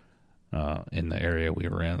in the area we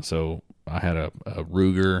were in. So I had a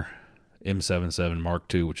Ruger M77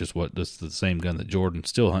 Mark II, which is the same gun that Jordan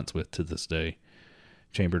still hunts with to this day,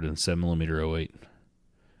 chambered in 7mm 08,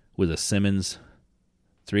 with a Simmons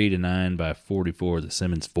 3-9 by 44, the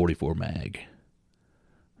Simmons 44 mag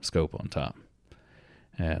scope on top,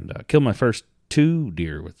 and killed my first 2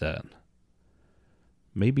 deer with that.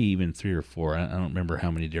 Maybe even 3 or 4. I don't remember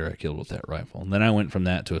how many deer I killed with that rifle. And then I went from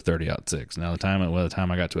that to a 30-06. Now, by the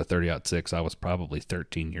time I got to a 30-06, I was probably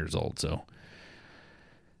 13 years old, so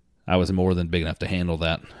I was more than big enough to handle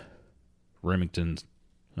that. Remington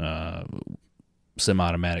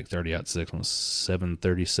semi-automatic 30-06 was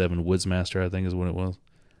 737 Woodsmaster, I think is what it was.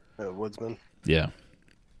 Woodsman. Yeah.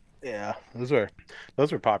 Yeah, those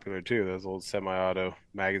were popular too. Those old semi-auto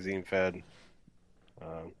magazine fed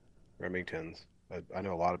Remingtons. I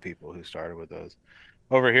know a lot of people who started with those.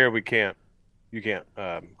 Over here, you can't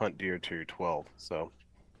hunt deer till you're 12, so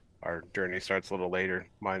our journey starts a little later.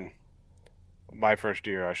 My first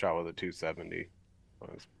deer I shot with a 270. It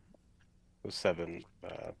was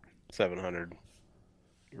 700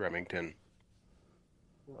 Remington.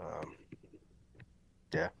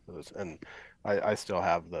 Yeah, it was, and I still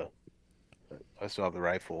have the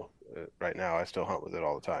rifle right now. I still hunt with it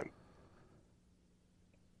all the time.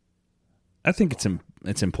 I think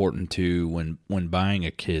it's important too when buying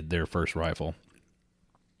a kid their first rifle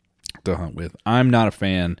to hunt with. I'm not a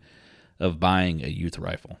fan of buying a youth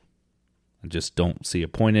rifle. I just don't see a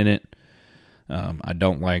point in it. I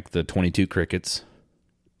don't like the 22 crickets.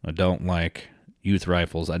 I don't like youth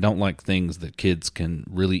rifles. I don't like things that kids can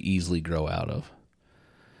really easily grow out of.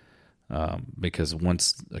 Because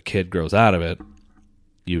once a kid grows out of it,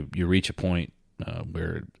 you reach a point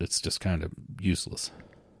where it's just kind of useless.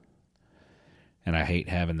 And I hate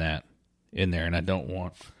having that in there, and I don't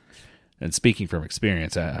want. And speaking from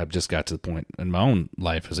experience, I've just got to the point in my own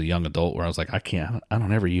life as a young adult where I was like, I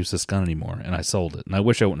don't ever use this gun anymore, and I sold it. And I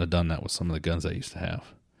wish I wouldn't have done that with some of the guns I used to have.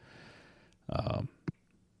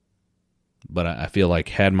 But I feel like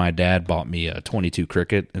had my dad bought me a 22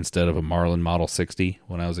 Cricket instead of a Marlin Model 60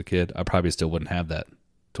 when I was a kid, I probably still wouldn't have that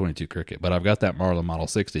 22 Cricket. But I've got that Marlin Model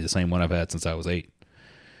 60, the same one I've had since I was 8.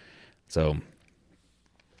 So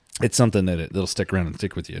it's something that'll stick around and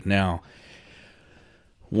stick with you. Now,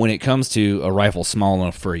 when it comes to a rifle small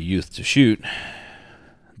enough for a youth to shoot,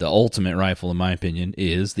 the ultimate rifle, in my opinion,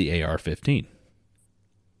 is the AR-15.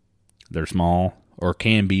 They're small or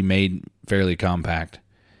can be made fairly compact,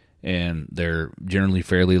 and they're generally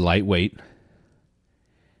fairly lightweight.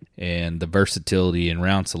 And the versatility in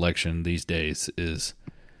round selection these days is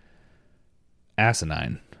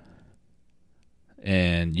asinine.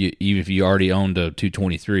 And even if you already owned a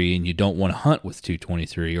 223 and you don't want to hunt with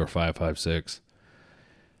 223 or 5.56,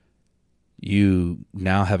 you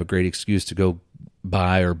now have a great excuse to go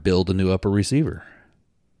buy or build a new upper receiver.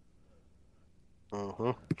 Mm-hmm.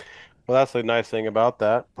 Well, that's the nice thing about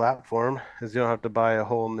that platform is you don't have to buy a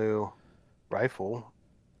whole new rifle.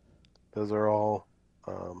 Those are all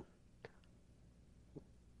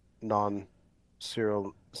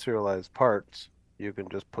non-serialized parts. You can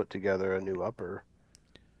just put together a new upper,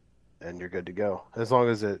 and you're good to go. As long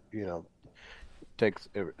as it,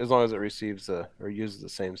 as long as it receives or uses the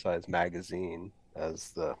same size magazine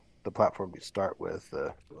as the platform you start with,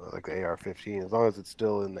 like the AR-15. As long as it's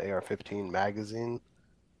still in the AR-15 magazine,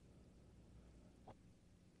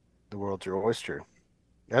 the world's your oyster.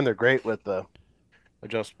 And they're great with the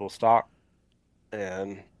adjustable stock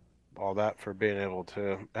and all that for being able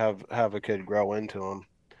to have a kid grow into them.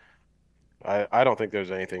 I don't think there's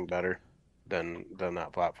anything better than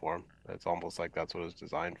that platform. It's almost like that's what it's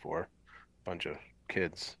designed for. A bunch of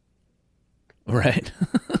kids. Right.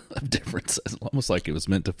 Of different size. Almost like it was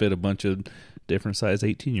meant to fit a bunch of different size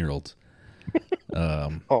 18-year-olds.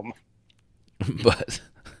 But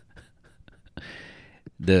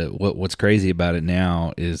what's crazy about it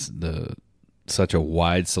now is such a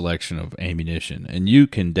wide selection of ammunition. And you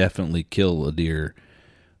can definitely kill a deer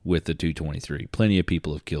with the 223. Plenty of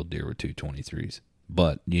people have killed deer with 223s.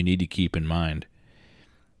 But you need to keep in mind,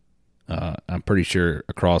 I'm pretty sure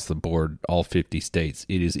across the board, all 50 states,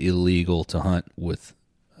 it is illegal to hunt with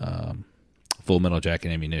full metal jacket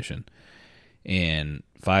ammunition. And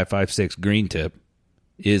 5.56 green tip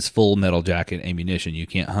is full metal jacket ammunition. You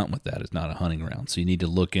can't hunt with that. It's not a hunting round. So you need to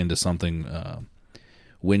look into something.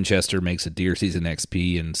 Winchester makes a deer season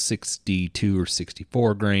XP in 62 or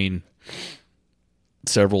 64 grain.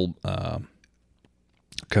 Several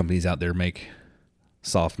companies out there make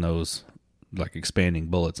soft nose, like expanding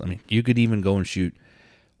bullets. I mean, you could even go and shoot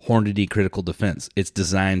Hornady Critical Defense. It's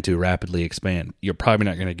designed to rapidly expand. You're probably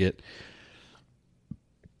not going to get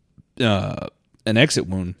an exit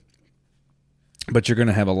wound but you're going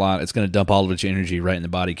to have a lot. It's going to dump all of its energy right in the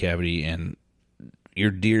body cavity, and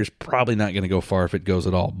your deer's probably not going to go far if it goes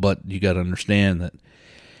at all. But you got to understand that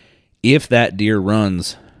if that deer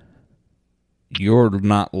runs, you're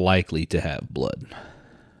not likely to have blood,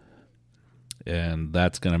 and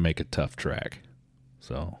that's going to make a tough track.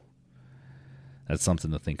 So that's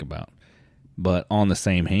something to think about. But on the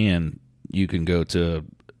same hand, you can go to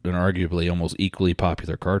an arguably almost equally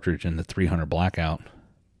popular cartridge in the 300 Blackout,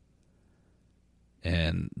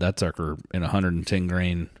 and that sucker in a 110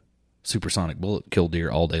 grain supersonic bullet kill deer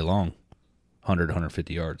all day long, 100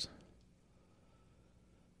 150 yards.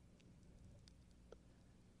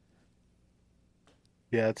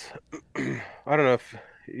 Yeah, it's. I don't know if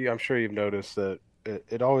I'm sure you've noticed that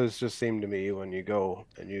it always just seemed to me when you go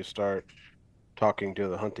and you start talking to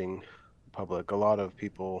the hunting public, a lot of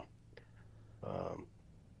people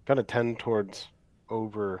kind of tend towards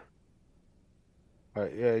over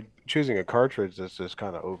choosing a cartridge that's just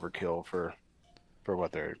kind of overkill for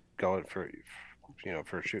what they're going for,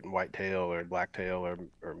 for shooting whitetail or blacktail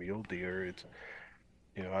or mule deer. It's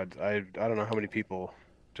I don't know how many people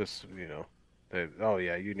just oh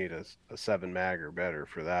yeah, you need a 7 mag or better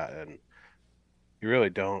for that, and you really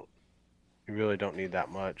don't need that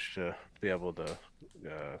much to be able to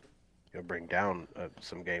bring down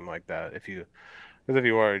some game like that. Because if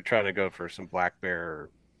you are trying to go for some black bear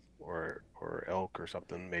or elk or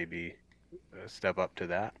something, maybe step up to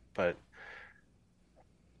that. But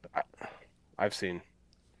I've seen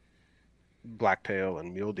blacktail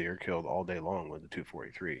and mule deer killed all day long with the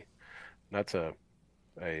 243. That's a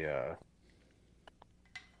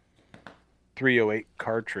 308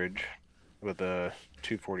 cartridge with a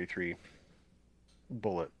 243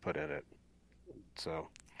 bullet put in it. So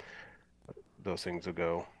those things will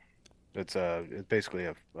go. It's basically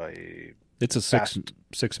a it's a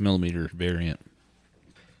six millimeter variant.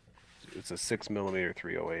 It's a 6mm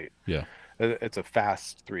 308. Yeah, it's a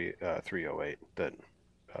fast 308 that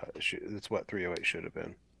it's what 308 should have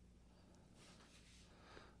been.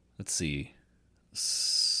 Let's see.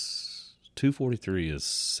 243 is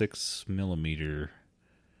 6 millimeter,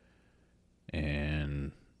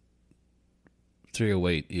 and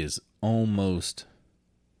 308 is almost.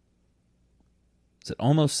 Is it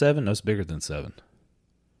almost 7? No, it's bigger than 7.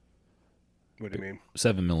 What do you mean?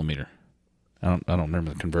 7 millimeter. I don't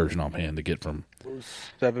remember the conversion offhand to get from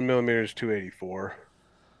 7mm is 284.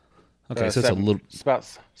 Okay, so it's a little. It's about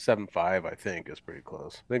 7.5, I think, is pretty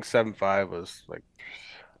close. I think 7.5 was like.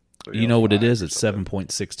 You know what it is? It's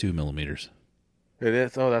 7.62 millimeters. It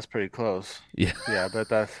is. Oh, that's pretty close. Yeah. Yeah, I bet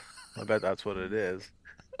that's what it is.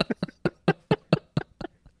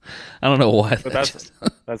 I don't know why. But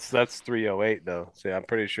that's 308 though. See, I'm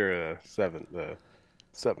pretty sure the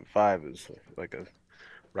 7.5 is like a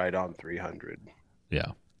right on 300.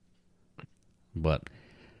 Yeah. But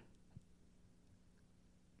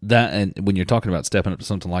that, and when you're talking about stepping up to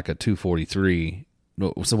something like a 243,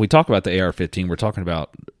 so we talk about the AR-15, we're talking about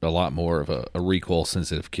a lot more of a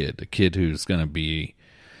recoil-sensitive kid, a kid who's going to be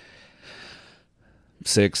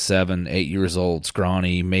 6, 7, 8 years old,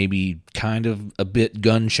 scrawny, maybe kind of a bit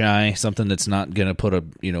gun-shy, something that's not going to put a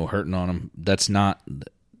hurting on him. That's not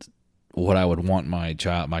what I would want my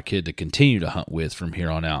kid to continue to hunt with from here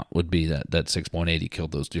on out, would be that 6.8 he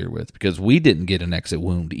killed those deer with, because we didn't get an exit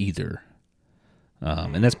wound either.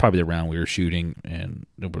 And that's probably the round we were shooting, and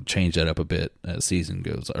we'll change that up a bit as season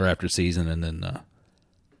goes, or after season, and then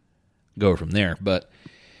go from there. But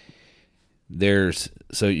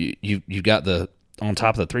you've got on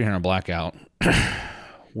top of the 300 Blackout,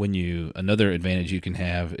 another advantage you can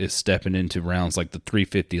have is stepping into rounds like the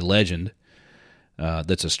 350 Legend,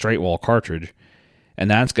 that's a straight wall cartridge. And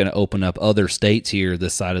that's going to open up other states here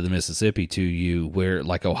this side of the Mississippi to you, where,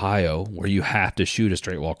 like Ohio, where you have to shoot a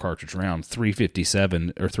straight wall cartridge round.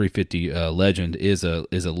 357 or 350 Legend is a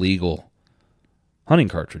legal hunting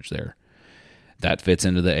cartridge there. That fits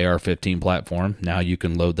into the AR-15 platform. Now you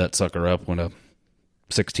can load that sucker up with a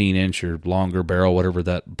 16-inch or longer barrel, whatever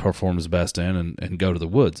that performs best in, and go to the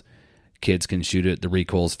woods. Kids can shoot it. The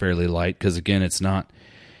recoil's fairly light because, again, it's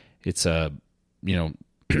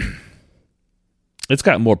it's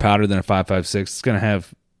got more powder than a 5.56. It's going to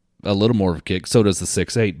have a little more of a kick. So does the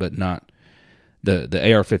 6.8, but not the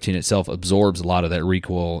AR-15 itself absorbs a lot of that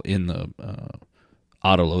recoil in the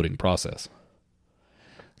auto loading process.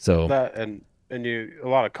 So that and a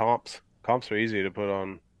lot of comps are easy to put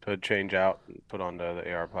on, to change out and put onto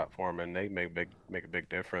the AR platform, and they make a big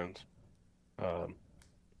difference.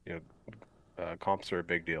 Comps are a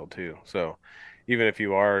big deal too. So even if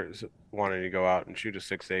you are wanting to go out and shoot a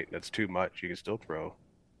 6.8 and it's too much, you can still throw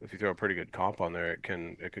if you throw a pretty good comp on there, it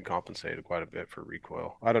can compensate quite a bit for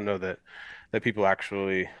recoil. I don't know that people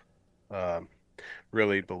actually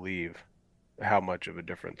really believe how much of a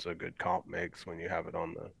difference a good comp makes when you have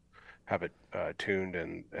it tuned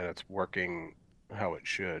and it's working how it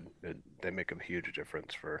should. They make a huge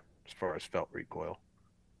difference for as far as felt recoil.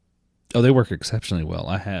 Oh, they work exceptionally well.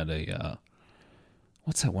 I had a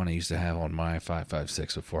what's that one I used to have on my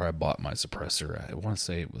 5.56 before I bought my suppressor? I want to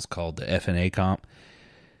say it was called the FNA comp,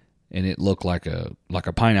 and it looked like a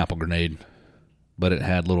pineapple grenade, but it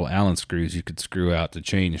had little Allen screws you could screw out to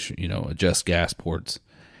change, adjust gas ports.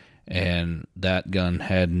 And that gun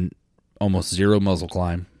had almost zero muzzle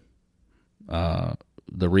climb. The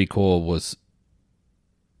recoil was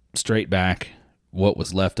straight back, what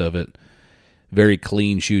was left of it. Very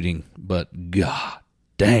clean shooting, but god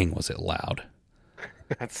dang was it loud.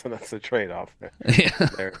 That's a trade-off.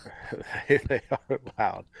 Yeah. They are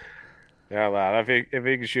loud. They're loud. If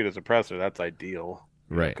you can shoot a suppressor, that's ideal.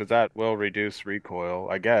 Right. Because that will reduce recoil.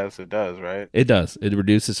 I guess it does, right? It does. It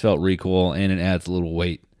reduces felt recoil, and it adds a little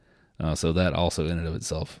weight. So that also in and of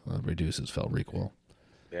itself reduces felt recoil.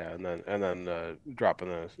 Yeah, and then dropping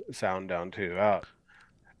the sound down too.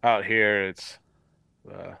 Out here, it's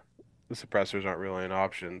the suppressors aren't really an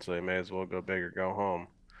option, so you may as well go big or go home.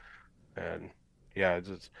 And yeah,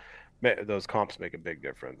 those comps make a big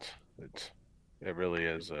difference. It really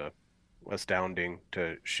is astounding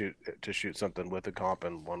to shoot something with a comp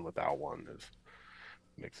and one without one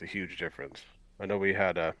makes a huge difference. I know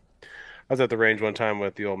I was at the range one time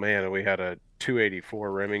with the old man, and we had a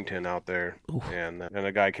 284 Remington out there. Oof. and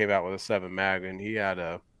a guy came out with a 7 mag, and he had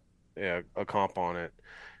a comp on it,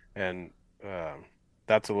 and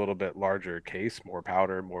that's a little bit larger case, more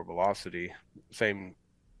powder, more velocity, same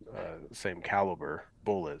caliber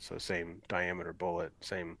bullet, so same diameter bullet,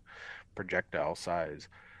 same projectile size.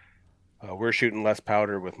 We're shooting less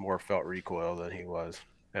powder with more felt recoil than he was,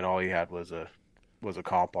 and all he had was a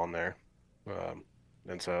comp on there.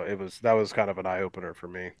 And so that was kind of an eye opener for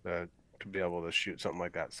me to be able to shoot something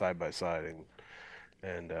like that side by side,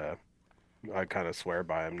 and I kind of swear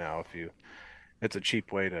by him now. It's a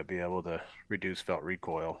cheap way to be able to reduce felt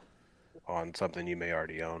recoil on something you may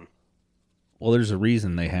already own. Well, there's a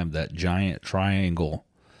reason they have that giant triangle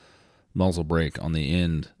muzzle brake on the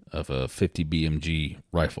end of a 50 BMG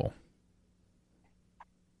rifle.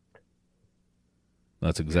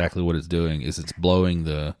 That's exactly what it's doing. Is it's blowing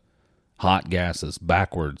the hot gases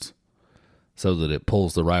backwards so that it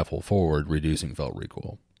pulls the rifle forward, reducing felt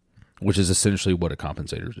recoil, which is essentially what a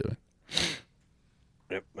compensator is doing.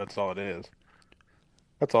 Yep, that's all it is.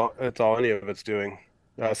 That's all any of it's doing.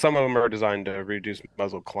 Some of them are designed to reduce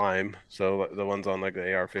muzzle climb. So the ones on like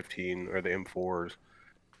the AR-15 or the M4s,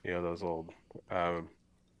 those old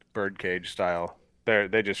birdcage style,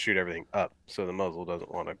 they just shoot everything up, so the muzzle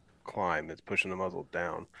doesn't want to climb. It's pushing the muzzle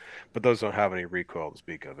down. But those don't have any recoil to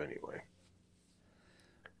speak of anyway.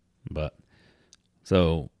 But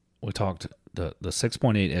so we talked the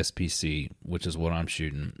 6.8 SPC, which is what I'm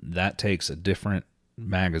shooting. That takes a different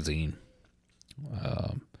magazine.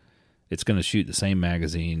 It's going to shoot the same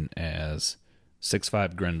magazine as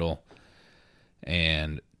 6.5 Grendel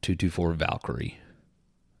and 224 Valkyrie.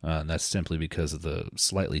 That's simply because of the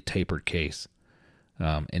slightly tapered case.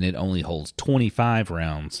 And it only holds 25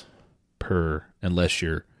 rounds per, unless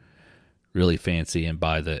you're really fancy and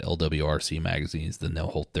buy the LWRC magazines, then they'll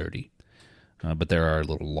hold 30. But they are a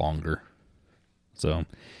little longer. So,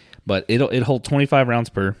 but it'll hold 25 rounds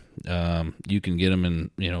per. You can get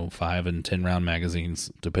them in 5 and 10 round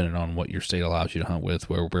magazines depending on what your state allows you to hunt with.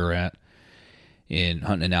 Where we're at in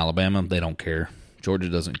hunting in Alabama, they don't care. Georgia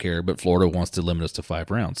doesn't care, but Florida wants to limit us to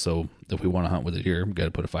 5 rounds. So if we want to hunt with it here, we got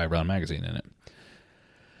to put a 5 round magazine in it.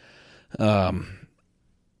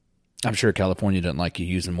 I'm sure California doesn't like you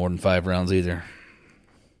using more than 5 rounds either.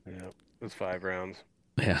 Yeah, it's 5 rounds.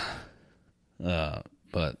 Yeah.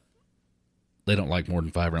 But they don't like more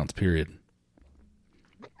than 5 rounds, period.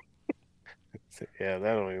 Yeah, they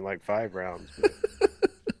don't even like 5 rounds.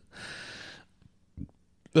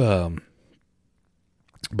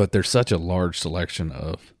 But there's such a large selection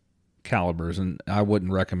of calibers, and I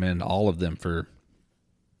wouldn't recommend all of them for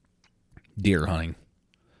deer hunting,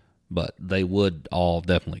 but they would all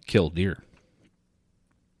definitely kill deer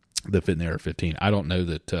that fit in the AR-15. I don't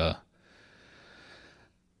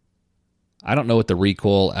know what the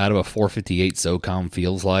recoil out of a 458 SOCOM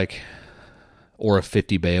feels like, or a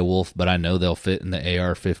 50 Beowulf, but I know they'll fit in the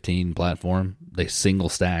AR-15 platform. They single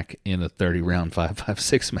stack in a 30 round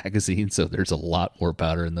 5.56 magazine, so there's a lot more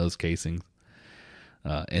powder in those casings.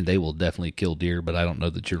 And they will definitely kill deer, but I don't know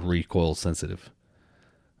that you're recoil sensitive.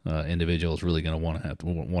 individual is really going to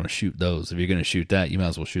want to shoot those. If you're going to shoot that, you might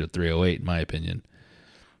as well shoot a 308, in my opinion,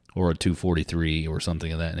 or a 243 or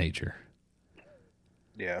something of that nature.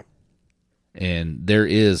 Yeah. And there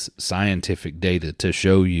is scientific data to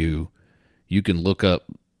show you can look up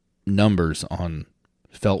numbers on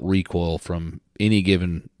felt recoil from any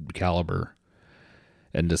given caliber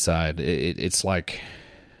and decide. It's like,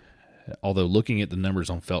 although looking at the numbers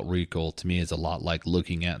on felt recoil to me is a lot like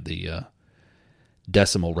looking at the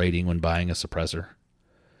decimal rating when buying a suppressor.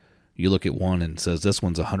 You look at one and it says this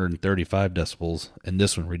one's 135 decibels and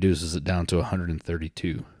this one reduces it down to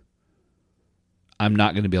 132. I'm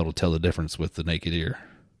not going to be able to tell the difference with the naked ear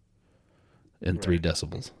in 3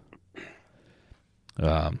 decibels.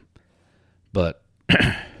 But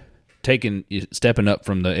stepping up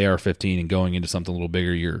from the AR-15 and going into something a little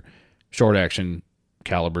bigger, your short action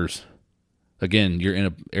calibers, again, you're in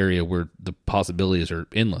an area where the possibilities are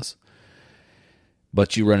endless.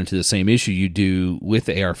 But you run into the same issue you do with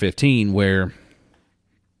the AR-15, where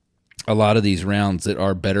a lot of these rounds that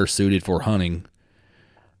are better suited for hunting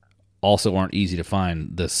also aren't easy to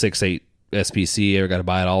find. The 6.8 SPC, I got to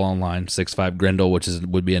buy it all online. 6.5 Grendel, which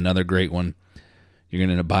would be another great one. You're going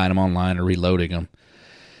to end up buying them online or reloading them.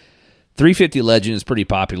 350 Legend is pretty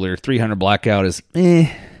popular. 300 Blackout is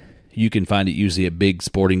You can find it usually at big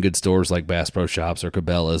sporting goods stores like Bass Pro Shops or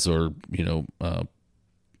Cabela's, or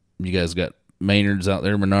you guys got Maynard's out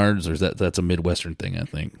there, Menards, or that's a Midwestern thing, I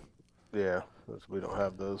think. Yeah, we don't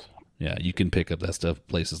have those. Yeah, you can pick up that stuff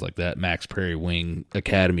places like that. Max Prairie Wing,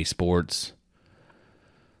 Academy Sports,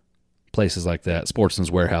 places like that. Sportsman's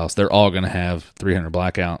Warehouse. They're all going to have 300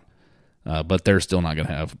 Blackout, but they're still not going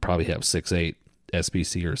to probably have 6.8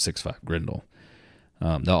 SPC or 6.5 Grendel.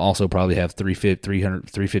 They'll also probably have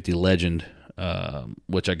 350 Legend,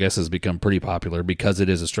 which I guess has become pretty popular because it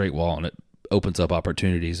is a straight wall and it opens up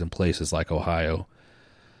opportunities in places like Ohio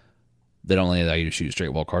that only allow you to shoot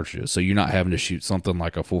straight wall cartridges. So you're not having to shoot something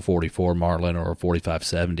like a 444 Marlin or a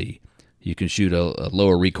 4570. You can shoot a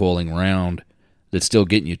lower recoiling round that's still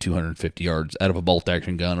getting you 250 yards out of a bolt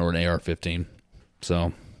action gun or an AR-15.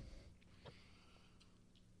 So,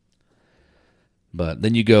 but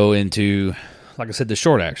then you go into, like I said, the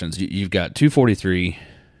short actions. You've got 243,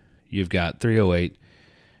 you've got 308,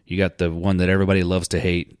 you got the one that everybody loves to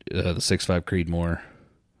hate, the 6.5 Creedmoor.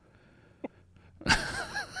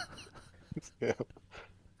 Yeah.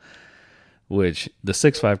 Which the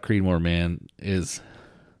 6.5 Creedmoor, man, is,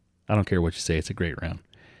 I don't care what you say, it's a great round.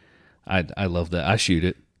 I love that. I shoot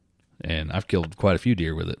it, and I've killed quite a few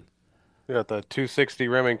deer with it. You got the 260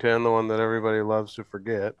 Remington, the one that everybody loves to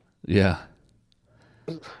forget. Yeah.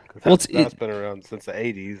 That's been around since the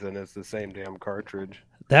 80s, and it's the same damn cartridge.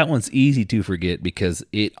 That one's easy to forget because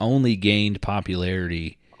it only gained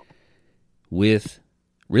popularity with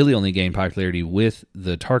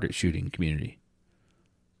the target shooting community.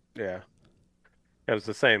 Yeah. It's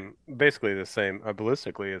the same, basically the same.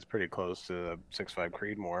 Ballistically, it's pretty close to the 6.5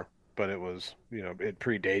 Creedmoor, but it was, it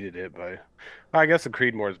predated it by, I guess the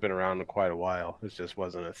Creedmoor has been around quite a while. It just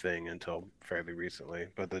wasn't a thing until fairly recently.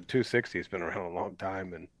 But the 260 has been around a long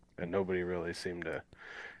time, and nobody really seemed to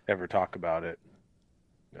ever talk about it,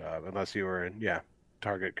 unless you were in,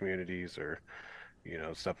 target communities or,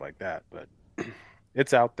 stuff like that. But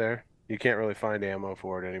it's out there. You can't really find ammo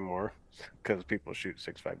for it anymore because people shoot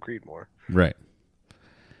 6.5 Creedmoor. Right.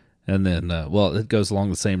 And then, it goes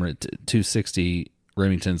along the same. 260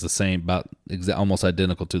 Remington's the same, about almost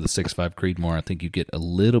identical to the 6.5 Creedmoor. I think you get a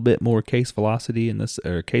little bit more case velocity in this,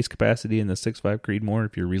 or case capacity in the 6.5 Creedmoor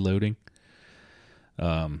if you're reloading.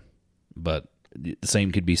 But the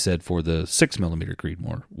same could be said for the 6mm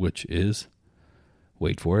Creedmoor, which is,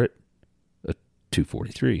 wait for it, a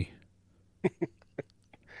 243.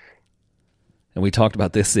 And we talked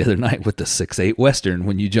about this the other night with the 6.8 Western.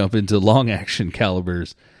 When you jump into long action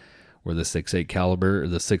calibers, where the 6.8 caliber or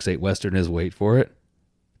the 6.8 Western is, wait for it,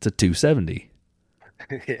 it's a 270.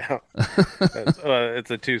 Yeah, it's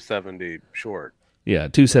a 270 short. Yeah,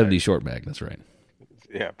 270 right. Short mag. That's right.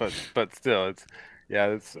 Yeah, but still, it's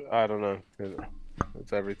I don't know,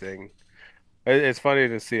 it's everything. It's funny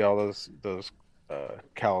to see all those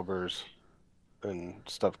calibers and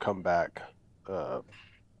stuff come back.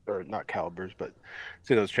 Or not calibers, but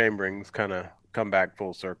see those chamberings kind of come back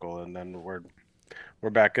full circle, and then we're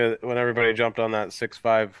back when everybody jumped on that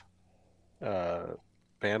 6.5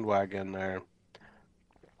 bandwagon there.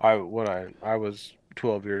 When I was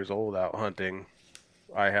 12 years old out hunting,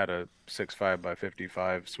 I had a 6.5 by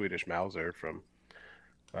 55 Swedish Mauser from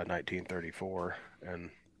 1934, and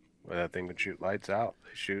that thing would shoot lights out.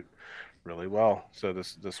 They shoot really well. So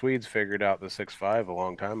the Swedes figured out the 6.5 a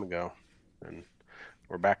long time ago, and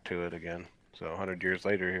we're back to it again. So 100 years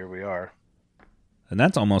later, here we are. And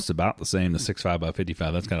that's almost about the same. The 6.5 by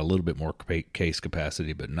 55. That's got a little bit more case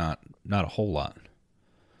capacity, but not a whole lot.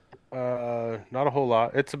 Not a whole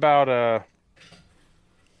lot. It's about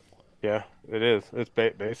yeah, it is. It's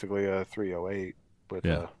basically a 308 with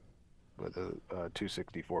Yeah. a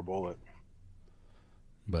 264 bullet.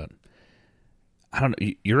 But I don't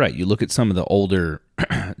know. You're right. You look at some of the older,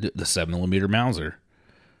 the 7mm Mauser,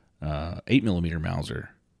 8mm Mauser,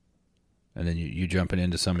 and then you jumping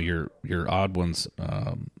into some of your odd ones.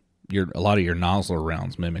 A lot of your Nosler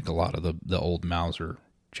rounds mimic a lot of the old Mauser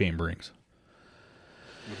chamberings.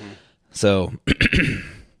 Mm-hmm. So,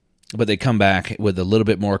 but they come back with a little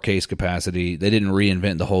bit more case capacity. They didn't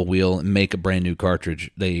reinvent the whole wheel and make a brand new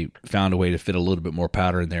cartridge. They found a way to fit a little bit more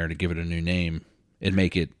powder in there to give it a new name and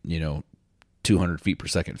make it, 200 feet per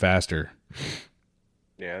second faster.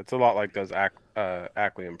 Yeah, it's a lot like those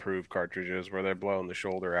Ackley improved cartridges where they're blowing the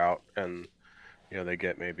shoulder out and they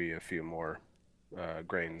get maybe a few more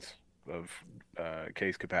grains of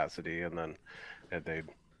case capacity, and then they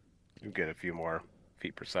get a few more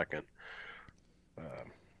feet per second.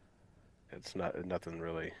 It's nothing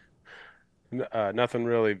really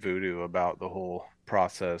voodoo about the whole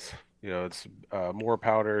process. It's more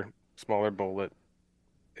powder, smaller bullet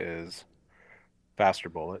is faster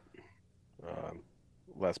bullet,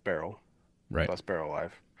 less barrel, Right. less barrel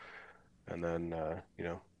life, and then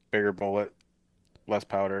bigger bullet, less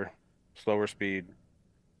powder, slower speed,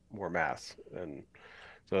 more mass, and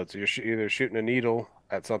so it's you're either shooting a needle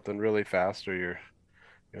at something really fast or you're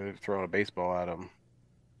throwing a baseball at them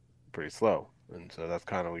pretty slow, and so that's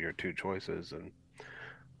kind of your two choices, and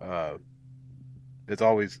that's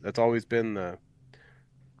always been the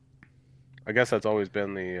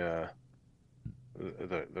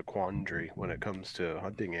quandary when it comes to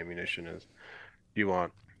hunting ammunition is, do you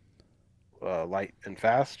want light and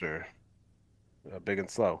fast or big and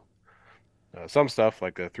slow? Some stuff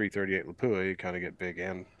like a 338 Lapua, you kind of get big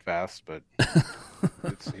and fast, but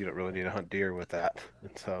you don't really need to hunt deer with that.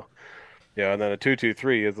 And so, and then a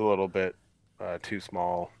 223 is a little bit too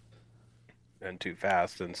small and too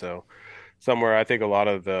fast. And so, somewhere I think a lot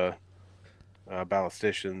of the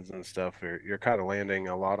ballisticians and stuff, you're kind of landing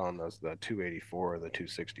a lot on the 284 or the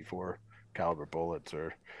 264 caliber bullets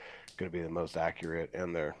are going to be the most accurate,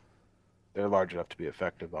 and they're large enough to be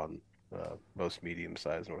effective on most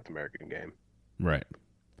medium-sized North American game. Right.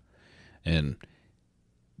 And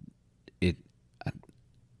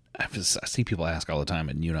I see people ask all the time,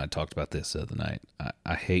 and you and I talked about this the other night.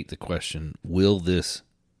 I hate the question, will this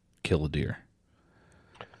kill a deer?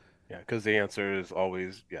 Yeah, because the answer is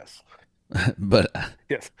always yes. But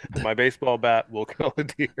yes, my baseball bat will kill a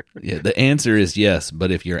deer. Yeah, the answer is yes,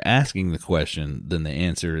 but if you're asking the question, then the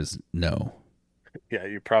answer is no. Yeah,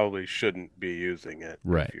 you probably shouldn't be using it.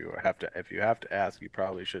 Right. If you have to ask, you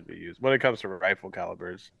probably should be using. When it comes to rifle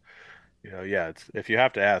calibers, if you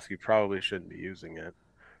have to ask, you probably shouldn't be using it.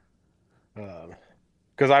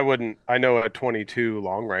 Because I know a 22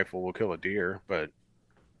 long rifle will kill a deer, but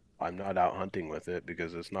I'm not out hunting with it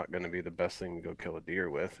because it's not going to be the best thing to go kill a deer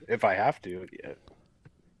with. If I have to, yeah,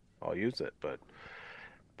 I'll use it, but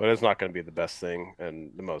it's not going to be the best thing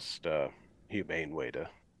and the most humane way to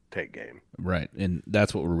take game. Right, and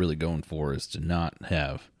that's what we're really going for, is to not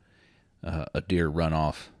have a deer run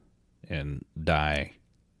off and die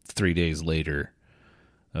 3 days later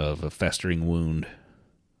of a festering wound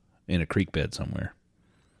in a creek bed somewhere.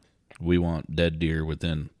 We want dead deer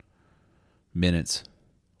within minutes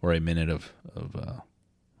or a minute of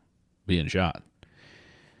being shot.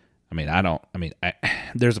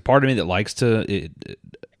 There's a part of me that likes to.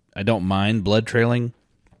 I don't mind blood trailing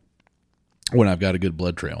when I've got a good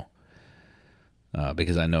blood trail,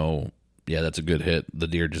 because I know, that's a good hit. The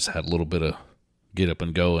deer just had a little bit of get up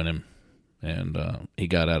and go in him, and he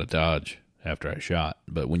got out of dodge after I shot.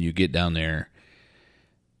 But when you get down there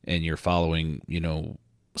and you're following,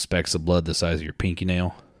 specks of blood the size of your pinky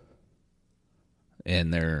nail,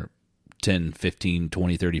 and they're 10, 15,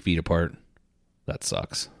 20, 30 feet apart, that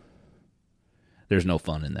sucks. There's no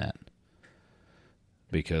fun in that.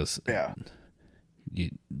 Because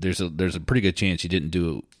there's a pretty good chance you didn't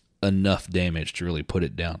do enough damage to really put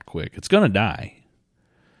it down quick. It's going to die.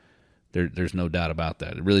 There's no doubt about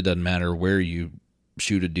that. It really doesn't matter where you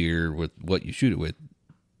shoot a deer with what you shoot it with.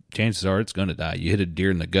 Chances are it's going to die. You hit a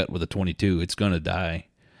deer in the gut with a 22, it's going to die.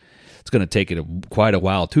 It's going to take it quite a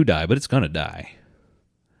while to die, but it's going to die.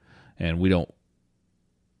 And we don't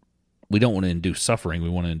want to induce suffering. We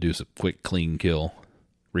want to induce a quick, clean kill,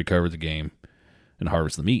 recover the game, and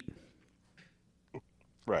harvest the meat.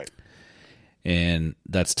 Right. And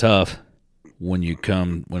that's tough when it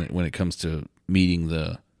comes to meeting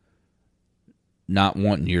the not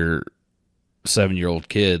wanting your 7-year-old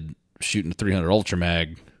kid shooting a 300 Ultra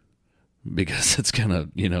Mag because it's gonna,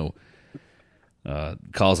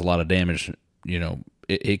 cause a lot of damage.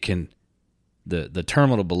 It can. The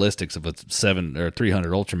terminal ballistics of a 7 or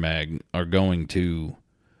 300 Ultra Mag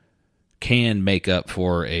can make up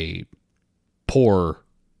for a poor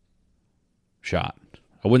shot.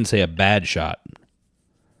 I wouldn't say a bad shot,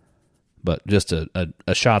 but just a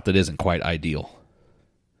shot that isn't quite ideal.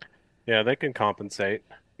 Yeah, they can compensate.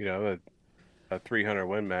 A 300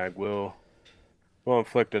 Win Mag will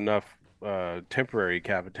inflict enough temporary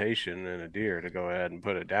cavitation in a deer to go ahead and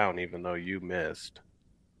put it down, even though you missed.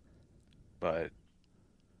 But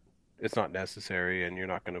it's not necessary, and you're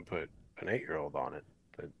not going to put an 8-year-old on it.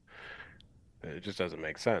 It just doesn't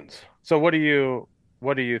make sense. So what do you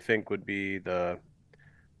think would be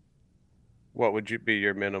what would be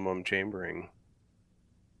your minimum chambering?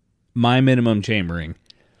 My minimum chambering,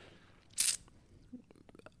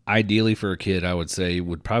 ideally for a kid, I would say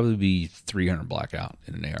would probably be 300 blackout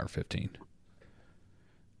in an AR-15.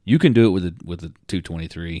 You can do it with a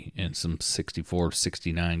 223 and some 64,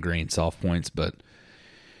 69 grain soft points, but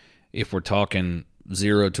if we're talking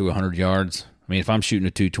 0 to 100 yards, I mean, if I'm shooting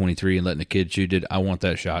a 223 and letting a kid shoot it, I want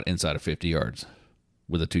that shot inside of 50 yards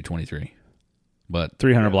with a 223. But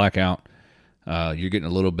 300 blackout, you're getting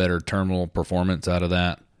a little better terminal performance out of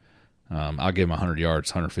that. I'll give him 100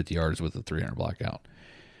 yards, 150 yards with a 300 blackout.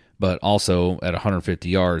 But also at 150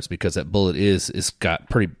 yards, because that bullet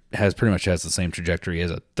pretty much has the same trajectory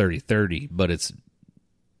as a 30-30, but it's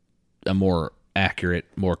a more accurate,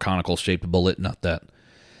 more conical shaped bullet, not that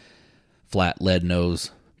flat lead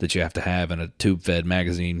nose that you have to have in a tube-fed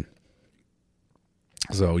magazine.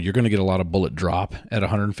 So you're going to get a lot of bullet drop at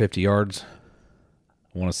 150 yards.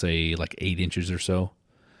 I want to say like 8 inches or so.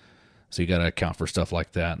 So you got to account for stuff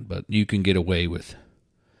like that. But you can get away with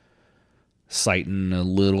sighting a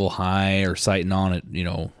little high or sighting on at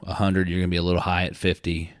 100. You're going to be a little high at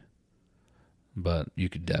 50. But you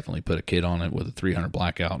could definitely put a kid on it with a 300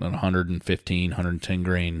 blackout and 115, 110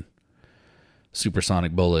 grain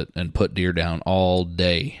supersonic bullet and put deer down all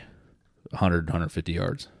day, 100, 150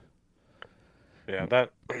 yards. Yeah,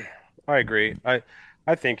 that I agree.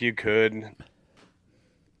 I think you could,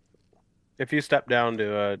 if you step down to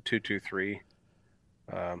a 223,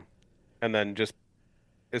 and then just,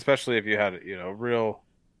 especially if you had real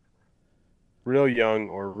young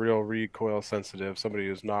or real recoil sensitive, somebody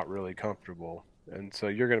who's not really comfortable, and so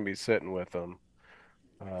you're going to be sitting with them,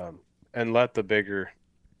 and let the bigger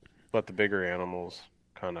animals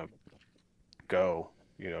kind of go,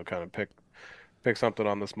 kind of pick something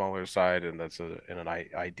on the smaller side, and that's in an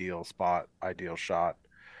ideal spot, ideal shot.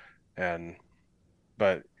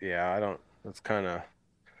 But yeah, it's kind of,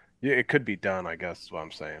 yeah, it could be done, I guess is what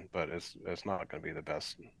I'm saying, but it's not going to be the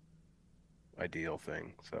best ideal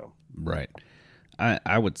thing. So right.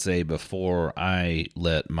 I would say before I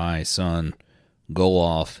let my son go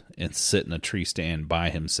off and sit in a tree stand by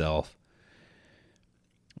himself,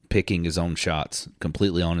 picking his own shots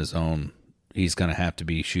completely on his own, he's going to have to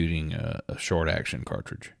be shooting a short action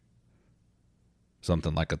cartridge.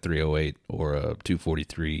 Something like a 308 or a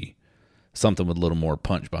 243, something with a little more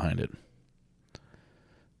punch behind it.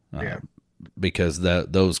 Yeah. Because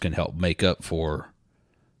those can help make up for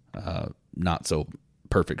not so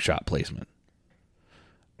perfect shot placement.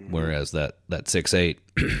 Mm-hmm. Whereas that 6.8,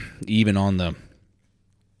 even on the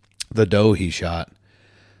doe he shot,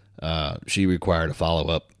 she required a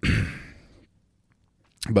follow-up,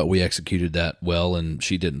 but we executed that well, and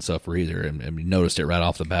she didn't suffer either, and we noticed it right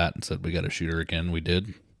off the bat and said, we got to shoot her again. We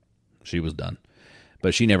did. She was done.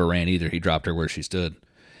 But she never ran either. He dropped her where she stood.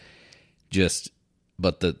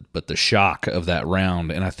 But the shock of that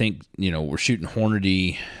round, and I think, we're shooting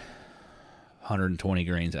Hornady 120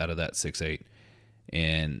 grains out of that 6.8,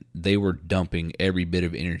 and they were dumping every bit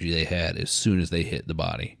of energy they had as soon as they hit the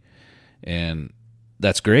body. And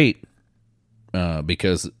that's great,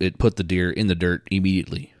 because it put the deer in the dirt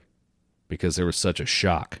immediately, because there was such a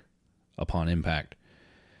shock upon impact.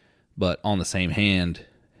 But on the same hand,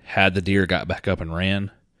 had the deer got back up and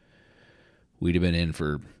ran, we'd have been in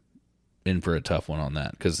for a tough one on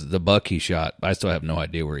that, because the buck he shot, I still have no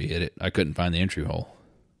idea where he hit it. I couldn't find the entry hole.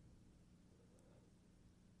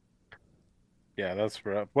 Yeah, that's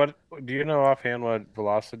rough. What do you know offhand what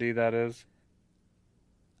velocity that is?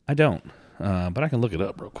 I don't, but I can look it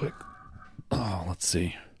up real quick. Oh, let's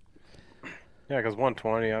see. Yeah, because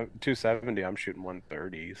 120, 270, I'm shooting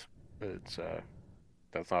 130s. It's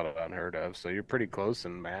that's not unheard of. So you're pretty close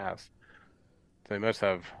in mass. So you must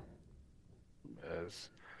have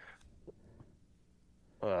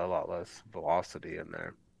a lot less velocity in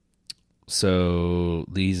there. So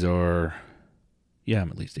these are Yeah,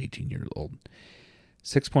 I'm at least 18 years old.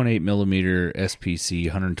 6.8 millimeter SPC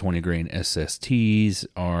 120 grain SSTs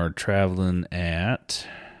are traveling at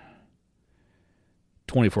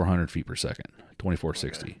 2,400 feet per second,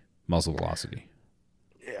 2,460 muzzle velocity.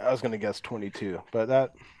 Yeah, I was going to guess 22, but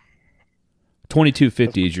that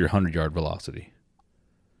 2,250 is your 100-yard velocity.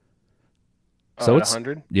 So it's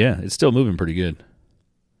 100. Yeah, it's still moving pretty good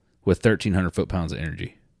with 1,300 foot-pounds of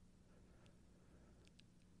energy.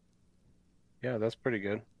 Yeah, that's pretty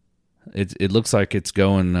good. It looks like it's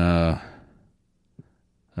going.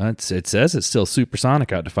 It says it's still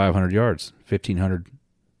supersonic out to 500 yards, 1,500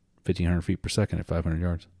 feet per second at 500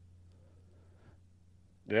 yards.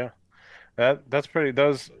 Yeah, that's pretty.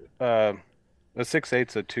 Those the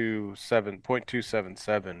 6.8's a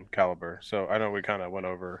 .277 caliber. So I know we kind of went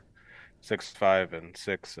over 6.5 and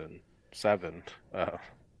 6 and 7. The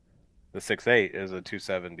 6.8 is a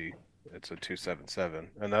 270. It's a 277,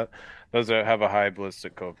 and have a high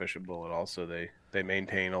ballistic coefficient bullet. Also, they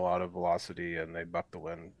maintain a lot of velocity and they buck the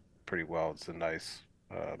wind pretty well. It's a nice,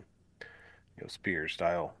 spear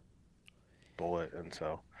style bullet, and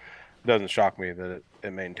so it doesn't shock me that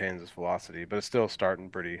it maintains its velocity, but it's still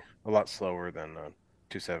starting a lot slower than a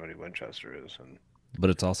 270 Winchester is. But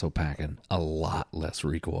it's also packing a lot less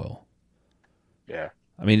recoil. Yeah.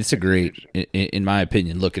 I mean, it's a great, in my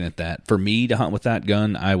opinion, looking at that. For me to hunt with that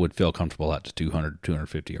gun, I would feel comfortable out to 200,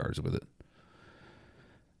 250 yards with it.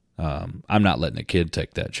 I'm not letting a kid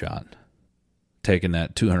take that shot. Taking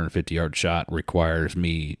that 250-yard shot requires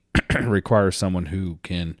someone who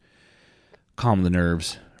can calm the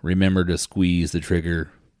nerves, remember to squeeze the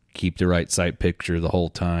trigger, keep the right sight picture the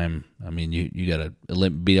whole time. I mean, you got to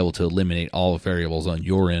be able to eliminate all the variables on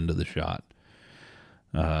your end of the shot.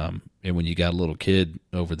 And when you got a little kid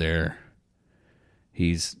over there,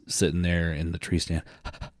 he's sitting there in the tree stand.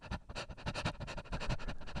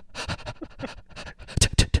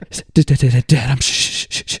 Dad, I'm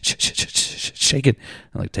shaking.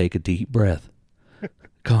 I'm like, take a deep breath.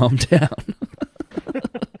 Calm down.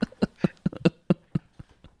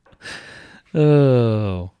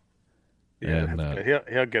 Oh. Yeah, And,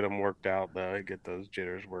 he'll get them worked out though. He'll get those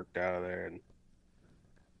jitters worked out of there, and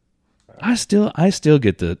I still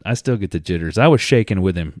get the jitters. I was shaking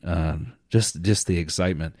with him, just the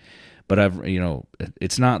excitement. But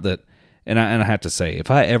it's not that, and I have to say,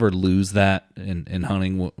 if I ever lose that in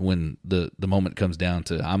hunting, when the moment comes down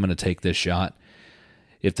to I'm going to take this shot,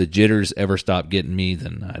 if the jitters ever stop getting me,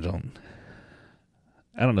 then I don't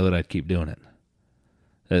know that I'd keep doing it.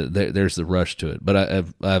 There's the rush to it. But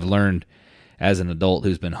I've learned as an adult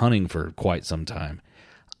who's been hunting for quite some time,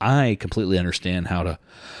 I completely understand how to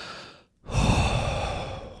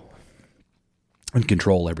and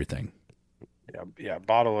control everything. Yeah,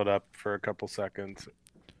 bottle it up for a couple seconds.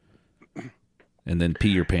 And then pee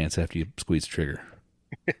your pants after you squeeze the trigger.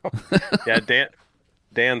 Yeah,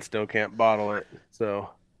 Dan still can't bottle it,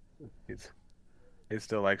 so he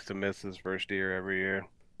still likes to miss his first deer every year.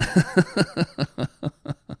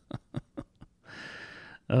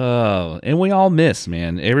 Oh, and we all miss,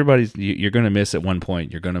 man. You're going to miss at one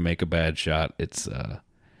point. You're going to make a bad shot. It's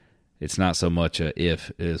not so much a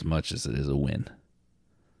if as much as it is a win.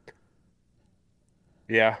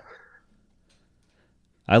 Yeah.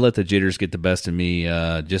 I let the jitters get the best of me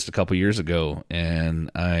just a couple years ago, and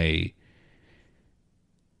I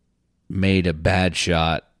made a bad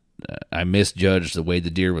shot. I misjudged the way the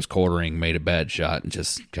deer was quartering, made a bad shot, and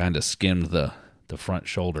just kind of skimmed the front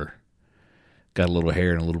shoulder. Got a little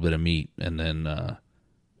hair and a little bit of meat, and then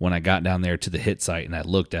when I got down there to the hit site and I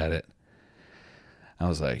looked at it, I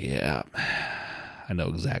was like, yeah, I know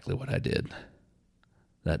exactly what I did.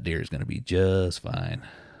 That deer is going to be just fine.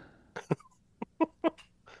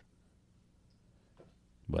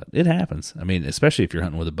 But it happens. I mean, especially if you're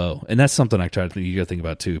hunting with a bow. And that's something you got to think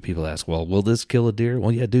about too. People ask, well, will this kill a deer?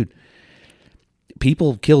 Well, yeah, dude.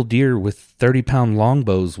 People kill deer with 30-pound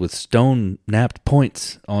longbows with stone-napped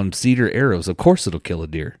points on cedar arrows. Of course it'll kill a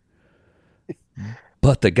deer.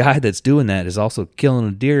 But the guy that's doing that is also killing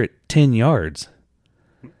a deer at 10 yards.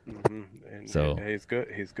 Mm-hmm. And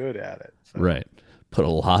he's good at it. So. Right. Put a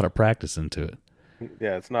lot of practice into it.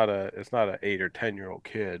 Yeah, it's not a 8 or 10-year-old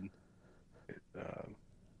kid.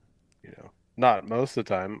 Not most of the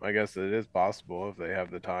time. I guess it is possible if they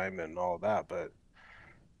have the time and all of that, but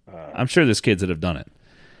I'm sure there's kids that have done it.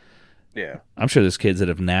 Yeah. I'm sure there's kids that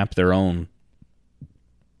have napped their own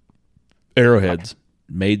arrowheads,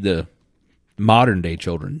 made the modern day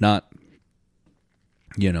children, not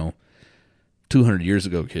 200 years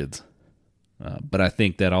ago kids. But I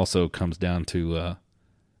think that also comes down to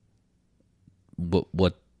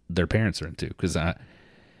what their parents are into. Because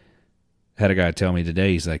Had a guy tell me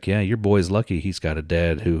today, he's like, yeah, your boy's lucky. He's got a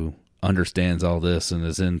dad who understands all this and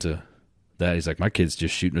is into that. He's like, my kid's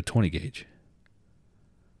just shooting a 20 gauge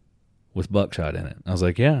with buckshot in it. I was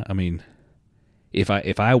like, yeah, I mean, if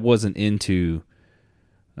I wasn't into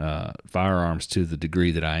firearms to the degree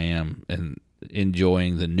that I am and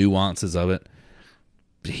enjoying the nuances of it,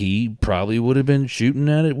 he probably would have been shooting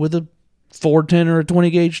at it with a 410 or a 20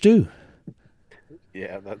 gauge too.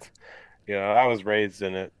 Yeah, that's, I was raised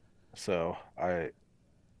in it, so I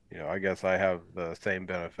guess I have the same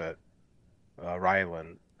benefit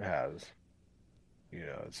Rylan has,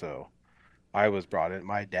 so I was brought in.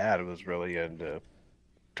 My dad was really into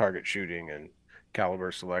target shooting and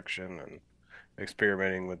caliber selection and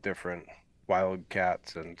experimenting with different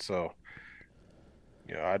wildcats, and so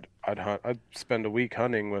I'd spend a week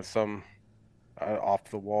hunting with some off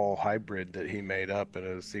the wall hybrid that he made up in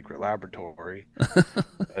his secret laboratory,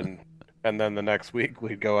 and then the next week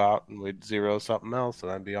we'd go out and we'd zero something else,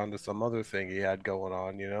 and I'd be onto some other thing he had going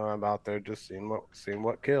on. I'm out there just seeing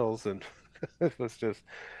what kills, and it was just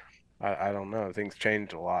I don't know. Things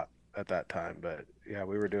changed a lot at that time, but yeah,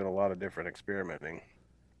 we were doing a lot of different experimenting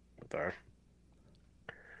with our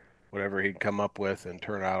whatever he'd come up with and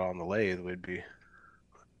turn out on the lathe.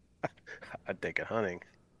 I'd take it hunting.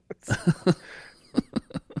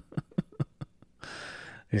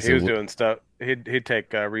 He was doing stuff. He'd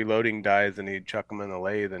take reloading dies and he'd chuck them in the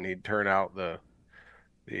lathe and he'd turn out the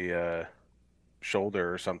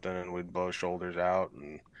shoulder or something, and we'd blow shoulders out,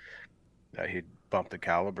 and he'd bump the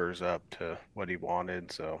calibers up to what he wanted.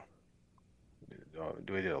 So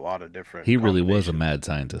we did a lot of different. He really was a mad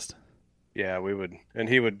scientist. Yeah, we would, and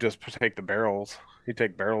he would just take the barrels. He'd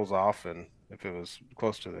take barrels off, and if it was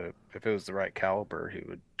if it was the right caliber, he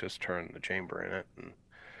would just turn the chamber in it,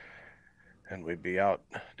 and we'd be out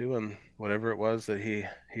doing whatever it was that he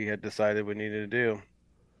had decided we needed to do.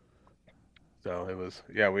 So it was,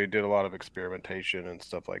 we did a lot of experimentation and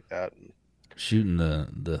stuff like that. Shooting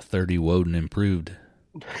the 30 Woden improved.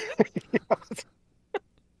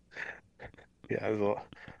 Yeah, it was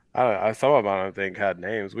some of them I don't think had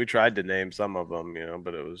names. We tried to name some of them,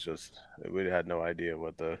 but it was just, we had no idea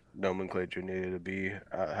what the nomenclature needed to be,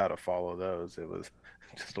 how to follow those. It was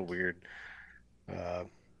just a weird.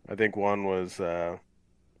 I think one was we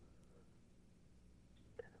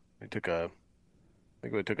took a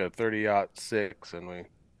 30-06, and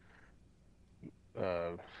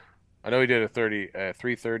I know we did a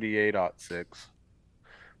 338-06,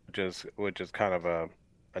 which is kind of a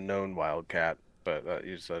known wildcat, but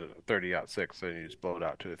you said a 30-06, then you just blow it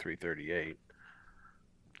out to a 338.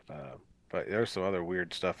 But there's some other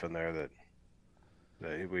weird stuff in there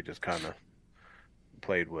that we just kind of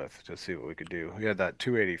played with to see what we could do. We had that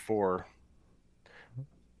 284.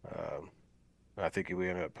 I think we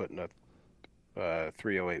ended up putting a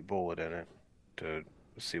 308 bullet in it to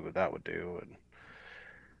see what that would do, and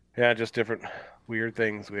yeah, just different weird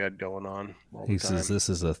things we had going on all the time. He says this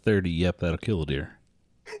is a 30. Yep, that'll kill a deer.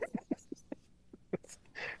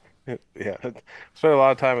 Yeah, spent a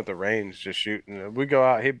lot of time at the range just shooting. We go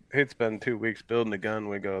out. He'd spend 2 weeks building a gun.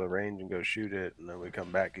 We go to the range and go shoot it, and then we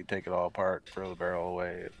come back. He'd take it all apart, throw the barrel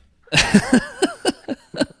away.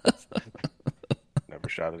 Never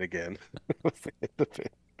shot it again.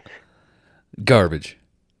 Garbage.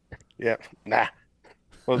 Yep. Nah.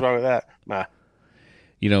 What's wrong with that? Nah.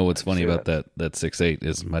 You know what's funny about that 6.8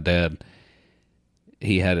 is my dad.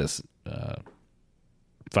 He had his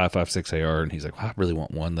 5.56 AR, and he's like, well, I really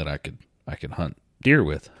want one that I can hunt deer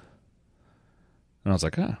with. And I was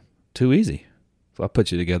like, too easy. So I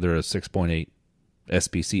put you together a 6.8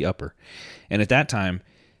 SPC upper. And at that time,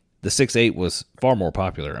 the 6.8 was far more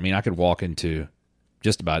popular. I mean, I could walk into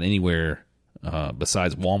just about anywhere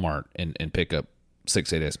besides Walmart and pick up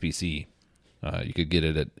 6.8 SPC. You could get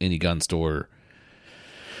it at any gun store,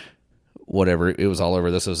 whatever. It was all over.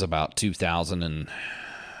 This was about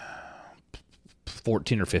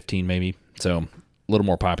 2014 or 15 maybe. So a little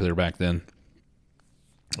more popular back then.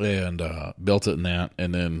 And built it in that.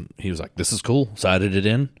 And then he was like, this is cool. Sighted it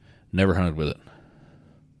in. Never hunted with it.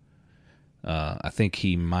 I think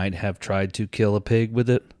he might have tried to kill a pig with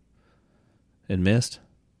it and missed.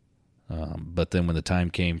 But then when the time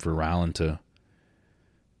came for Rylan to,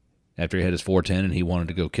 after he had his 410 and he wanted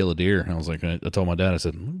to go kill a deer, I was like, I told my dad, I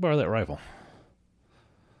said, let me borrow that rifle.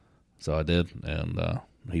 So I did, and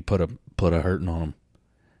he put a hurting on him.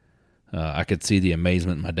 I could see the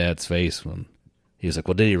amazement in my dad's face when he was like,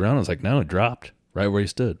 well, did he run? I was like, no, it dropped right where he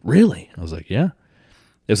stood. Really? I was like, yeah.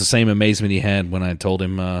 It was the same amazement he had when I told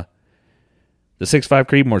him, the 6.5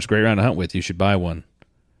 Creedmoor's a great round to hunt with. You should buy one.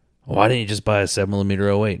 Why didn't you just buy a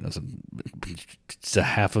 7mm 08? I said, it's a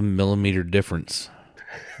 0.5 millimeter difference.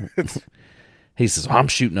 He says, I'm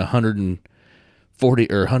shooting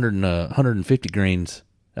 140 or 100 150 grains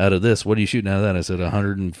out of this. What are you shooting out of that? I said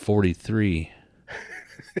 143.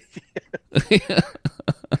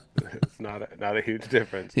 It's not a huge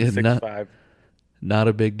difference. Yeah, 6.5. Not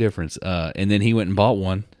a big difference. And then he went and bought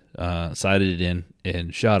one, sighted it in,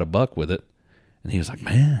 and shot a buck with it. And he was like,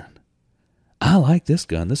 man, I like this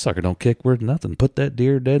gun. This sucker don't kick worth nothing. Put that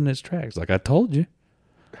deer dead in its tracks. Like I told you.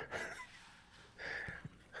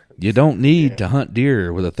 You don't need to hunt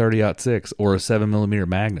deer with a 30-06 or a 7mm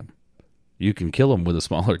Magnum. You can kill them with a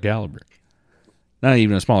smaller caliber. Not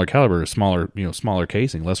even a smaller caliber, a smaller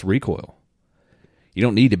casing, less recoil. You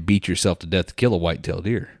don't need to beat yourself to death to kill a white-tailed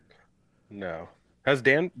deer. No. Has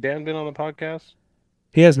Dan been on the podcast?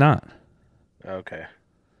 He has not. Okay.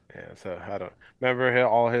 Yeah, so I don't remember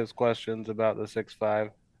all his questions about the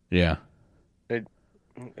 6.5. Yeah.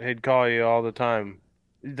 He'd call you all the time.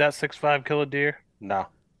 Did that 6.5 kill a deer? No.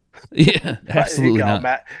 Yeah, absolutely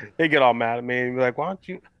not. He'd get all mad at me and be like, why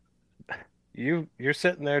don't you're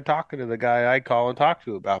sitting there talking to the guy I call and talk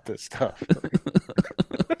to about this stuff.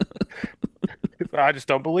 I just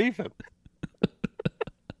don't believe him.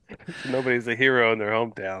 Nobody's a hero in their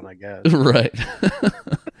hometown, I guess. Right.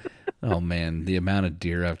 Oh, man, the amount of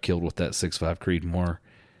deer I've killed with that 6.5 Creedmoor.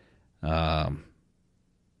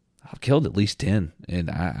 I've killed at least 10, and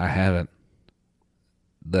I haven't,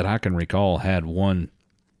 that I can recall, had one,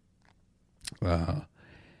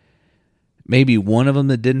 maybe one of them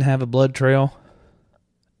that didn't have a blood trail,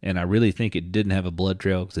 and I really think it didn't have a blood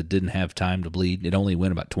trail because it didn't have time to bleed. It only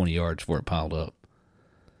went about 20 yards before it piled up.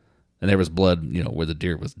 And there was blood, where the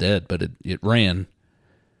deer was dead, but it ran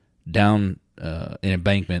down an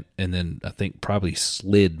embankment and then I think probably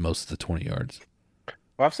slid most of the 20 yards.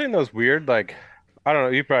 Well, I've seen those weird, I don't know,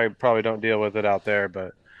 you probably don't deal with it out there,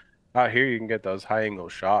 but out here you can get those high angle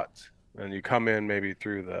shots and you come in maybe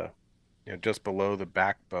through the, just below the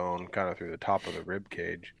backbone, kind of through the top of the rib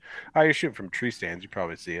cage. You shoot from tree stands, you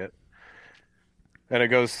probably see it. And it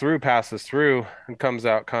goes through, passes through and comes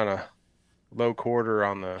out kind of low quarter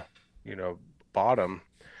on the, bottom,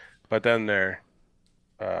 but then their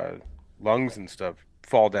lungs and stuff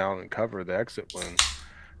fall down and cover the exit wound,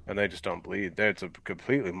 and they just don't bleed. It's a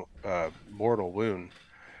completely mortal wound,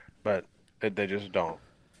 but they just don't.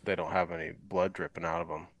 They don't have any blood dripping out of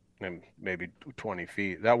them. And maybe 20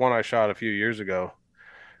 feet. That one I shot a few years ago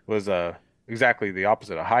was exactly the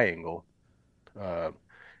opposite, a high angle.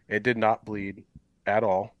 It did not bleed at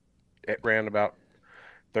all. It ran about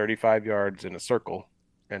 35 yards in a circle,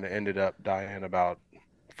 and it ended up dying about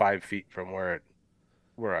 5 feet from where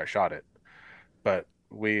I shot it. But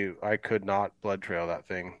I could not blood trail that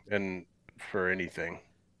thing and for anything.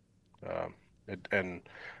 I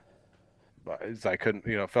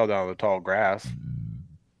couldn't, fell down the tall grass.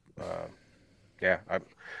 It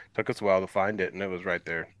took us a while to find it, and it was right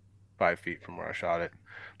there 5 feet from where I shot it.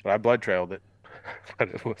 But I blood trailed it. But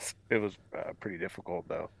it was pretty difficult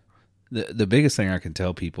though. The biggest thing I can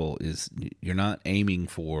tell people is you're not aiming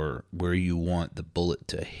for where you want the bullet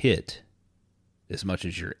to hit as much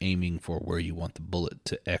as you're aiming for where you want the bullet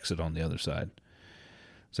to exit on the other side.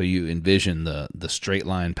 So you envision the straight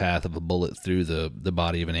line path of a bullet through the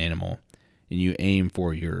body of an animal, and you aim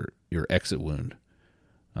for your exit wound,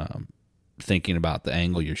 thinking about the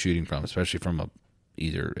angle you're shooting from, especially from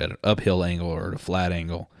either at an uphill angle or at a flat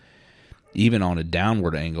angle, even on a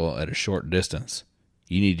downward angle at a short distance.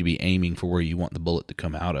 You need to be aiming for where you want the bullet to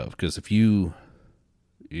come out of, because if you're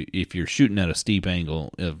shooting at a steep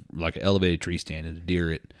angle, like an elevated tree stand at a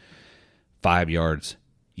deer at 5 yards,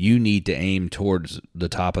 you need to aim towards the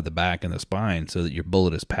top of the back and the spine so that your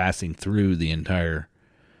bullet is passing through the entire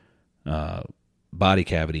body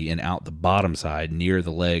cavity and out the bottom side near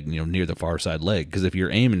the leg, near the far side leg. Because if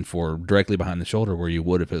you're aiming for directly behind the shoulder where you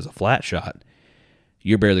would if it was a flat shot,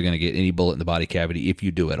 you're barely going to get any bullet in the body cavity if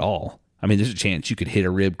you do at all. I mean, there's a chance you could hit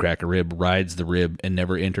a rib, crack a rib, rides the rib, and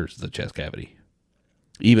never enters the chest cavity,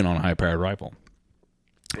 even on a high-powered rifle.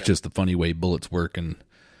 It's just the funny way bullets work, and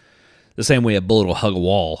the same way a bullet will hug a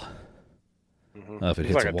wall if it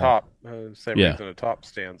hits like a a wall. top. Same reason a top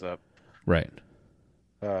stands up. Right.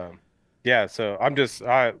 So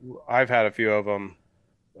I've had a few of them,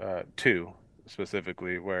 two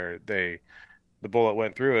specifically, where the bullet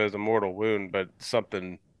went through as a mortal wound, but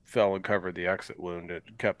something fell and covered the exit wound. It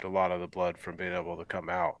kept a lot of the blood from being able to come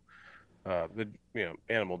out. The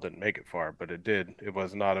animal didn't make it far, but it did. It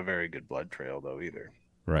was not a very good blood trail though either.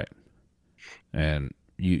 Right. And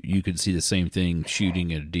you could see the same thing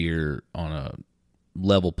shooting at a deer on a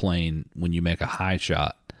level plane when you make a high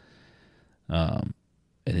shot. And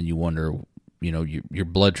then you wonder, you're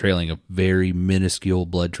blood trailing a very minuscule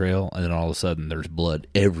blood trail, and then all of a sudden there's blood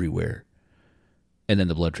everywhere. and then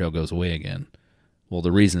the blood trail goes away again. Well,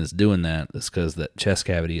 the reason it's doing that is because that chest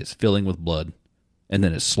cavity is filling with blood, and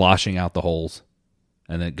then it's sloshing out the holes,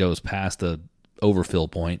 and then it goes past the overfill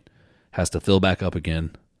point, has to fill back up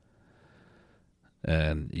again,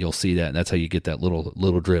 and you'll see that. And that's how you get that little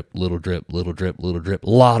drip, little drip, little drip, little drip. A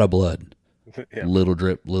lot of blood. Yeah. Little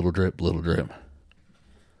drip, little drip, little drip.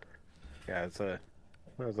 Yeah,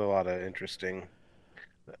 there's a lot of interesting.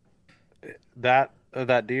 That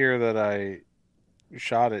deer that I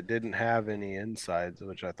shot, it didn't have any insides,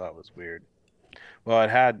 which I thought was weird. Well, it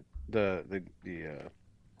had the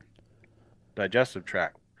digestive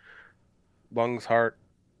tract, lungs, heart,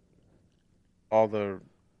 all the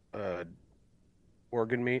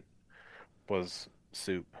organ meat was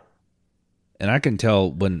soup. And I can tell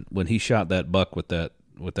when he shot that buck with that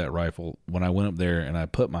rifle, when I went up there and I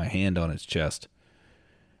put my hand on his chest,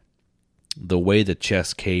 the way the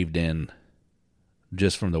chest caved in,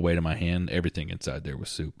 just from the weight of my hand, everything inside there was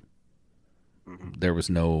soup. Mm-hmm. There was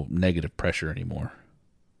no negative pressure anymore.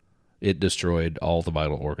 It destroyed all the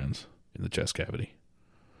vital organs in the chest cavity.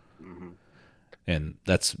 Mm-hmm. And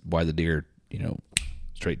that's why the deer,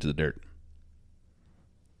 straight to the dirt.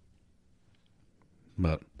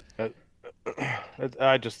 But that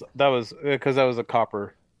was because that was a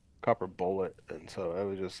copper bullet, and so it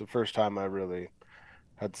was just the first time I really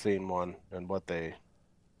had seen one and what they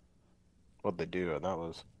do, and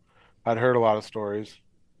I'd heard a lot of stories.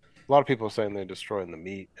 A lot of people saying they're destroying the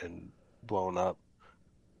meat and blown up.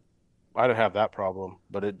 I didn't have that problem,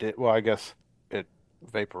 but it did. Well, I guess it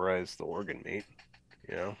vaporized the organ meat.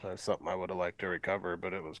 That's something I would have liked to recover,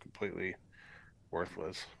 but it was completely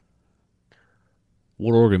worthless.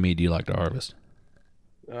 what organ meat do you like to harvest?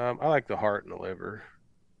 I like the heart and the liver.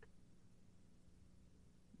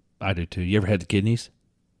 I do too. You ever had the kidneys?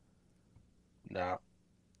 No.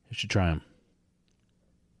 You should try them.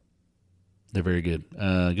 They're very good.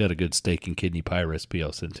 I got a good steak and kidney pie recipe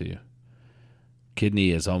I'll send to you. Kidney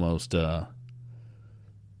is almost,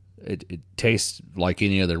 it tastes like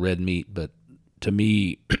any other red meat, but to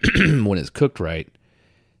me, when it's cooked right,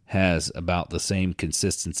 has about the same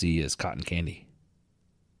consistency as cotton candy.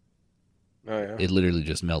 Oh, yeah. It literally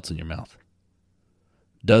just melts in your mouth.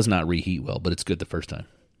 Does not reheat well, but it's good the first time.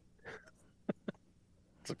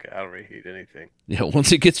 It's okay. I don't reheat anything. Yeah,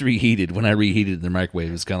 once it gets reheated, when I reheated it in the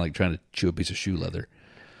microwave, it's kind of like trying to chew a piece of shoe leather.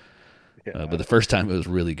 Yeah, But the first time it was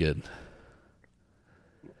really good.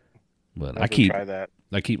 But I try that.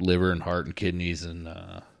 keep liver and heart and kidneys and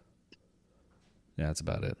yeah, that's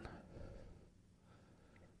about it.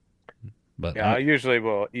 But Yeah, I usually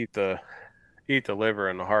will eat the liver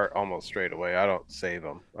and the heart almost straight away. I don't save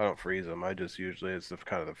them. I don't freeze them. I just usually it's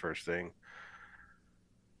kind of the first thing.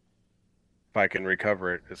 If I can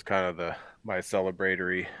recover it, it's kind of my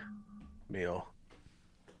celebratory meal.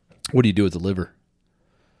 what do you do with the liver?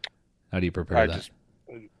 How do you prepare I that? just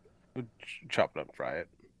chop it up and fry it.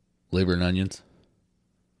 Liver and onions?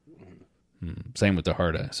 Same with the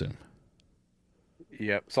heart, I assume.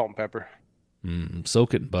 Yep, salt and pepper.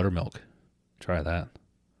 Soak it in buttermilk. Try that.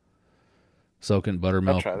 Soak it in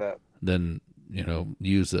buttermilk. I'll try that. Then,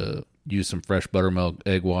 use some fresh buttermilk,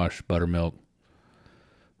 egg wash, buttermilk,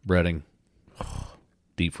 breading.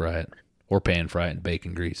 Deep fry it. Or pan fry it in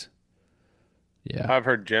bacon grease. Yeah. I've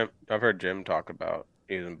heard Jim talk about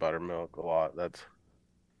using buttermilk a lot. That's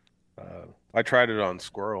I tried it on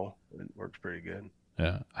squirrel. It works pretty good.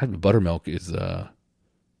 Yeah. Buttermilk is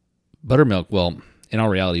buttermilk, well, in all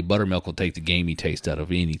reality, buttermilk will take the gamey taste out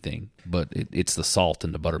of anything, but it's the salt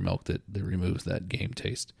in the buttermilk that removes that game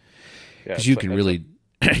taste. Yeah, Because you can really,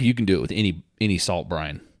 you can do it with any salt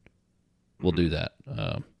brine. We'll do that.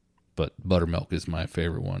 But buttermilk is my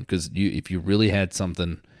favorite one. Because if you really had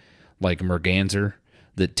something like merganser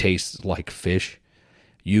that tastes like fish,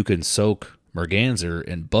 you can soak merganser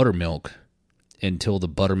in buttermilk until the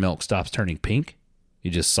buttermilk stops turning pink. You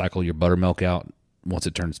just cycle your buttermilk out once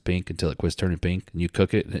it turns pink until it quits turning pink, and you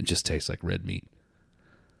cook it, and it just tastes like red meat.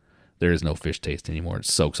 There is no fish taste anymore. It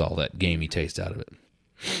soaks all that gamey taste out of it.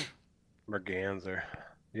 Merganser.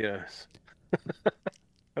 Yes.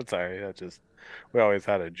 That's all right. We always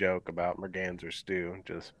had a joke about merganser stew,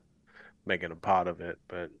 just making a pot of it.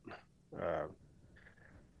 But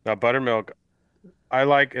now buttermilk,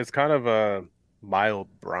 it's kind of a mild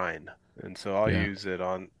brine, and so I'll use it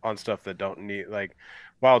on stuff that don't need, like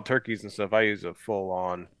wild turkeys and stuff. I use a full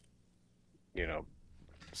on,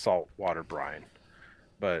 salt water brine.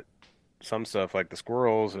 But some stuff like the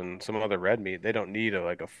squirrels and some other red meat, they don't need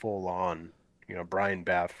a full on, brine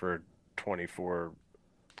bath for 24,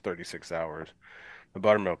 36 hours. The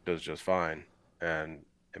buttermilk does just fine, and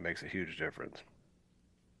it makes a huge difference.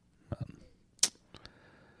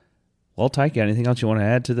 Well, Tyke, anything else you want to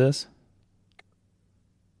add to this?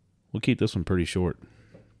 We'll keep this one pretty short.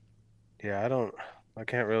 Yeah, I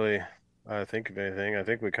can't really think of anything. I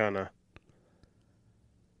think we kind of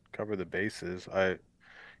covered the bases. I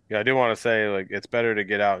do want to say, like, it's better to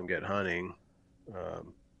get out and get hunting,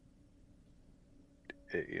 um,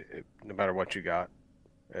 no matter what you got.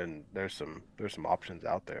 And there's some options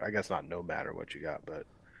out there. I guess not no matter what you got, but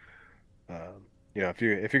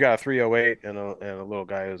if you got a 308 and a little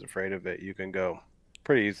guy who's afraid of it, you can go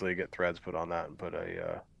pretty easily get threads put on that and put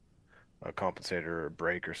a compensator or a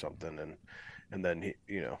brake or something, and then he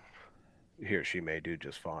or she may do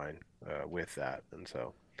just fine with that. And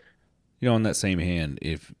so, on that same hand,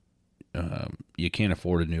 if you can't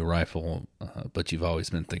afford a new rifle, but you've always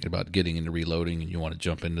been thinking about getting into reloading and you want to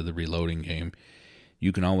jump into the reloading game,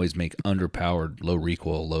 you can always make underpowered, low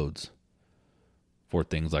recoil loads for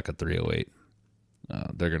things like a 308.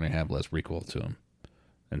 They're going to have less recoil to them.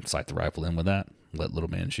 And sight the rifle in with that. Let little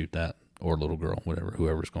man shoot that, or little girl,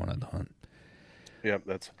 whoever's going out to hunt. Yep,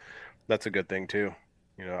 that's a good thing too.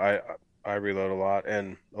 I reload a lot,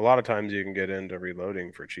 and a lot of times you can get into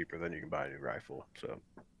reloading for cheaper than you can buy a new rifle. So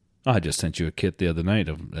I just sent you a kit the other night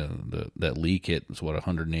of that Lee kit. It's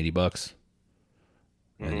 $180,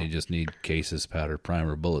 and you just need cases, powder,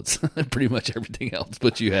 primer, bullets, pretty much everything else.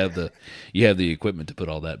 But you have the equipment to put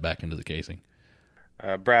all that back into the casing.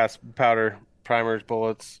 Brass, powder, primers,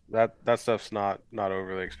 bullets. That stuff's not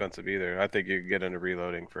overly expensive either. I think you can get into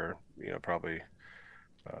reloading for probably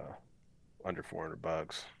under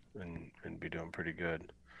 $400 and be doing pretty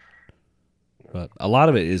good. But a lot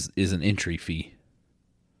of it is an entry fee.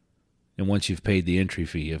 And once you've paid the entry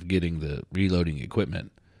fee of getting the reloading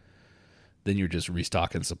equipment, then you're just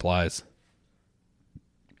restocking supplies.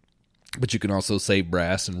 But you can also save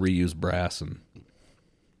brass and reuse brass and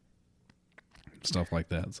stuff like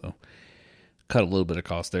that. So cut a little bit of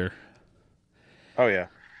cost there. Oh yeah.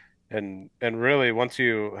 And really, once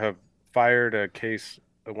you have fired a case,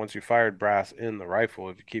 once you fired brass in the rifle,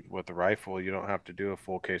 if you keep it with the rifle, you don't have to do a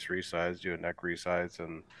full case resize, do a neck resize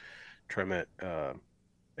and trim it.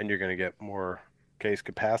 And you're going to get more case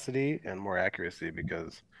capacity and more accuracy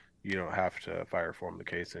because you don't have to fire form the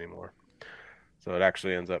case anymore. So it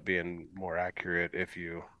actually ends up being more accurate if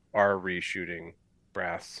you are reshooting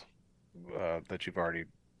brass that you've already,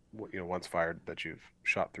 once fired, that you've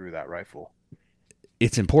shot through that rifle.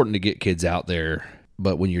 It's important to get kids out there,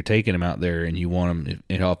 but when you're taking them out there and you want them,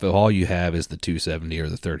 if all you have is the 270 or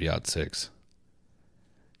the 30-06,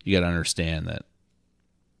 you got to understand that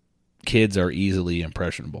kids are easily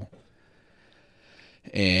impressionable.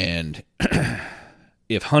 And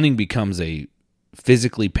if hunting becomes a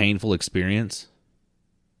physically painful experience,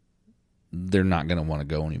 they're not going to want to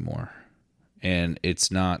go anymore. And it's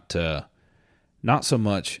not so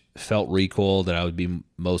much felt recoil that I would be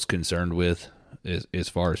most concerned with as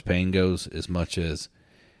far as pain goes, as much as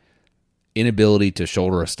inability to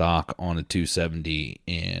shoulder a stock on a 270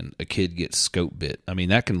 and a kid gets scope bit. I mean,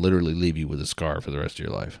 that can literally leave you with a scar for the rest of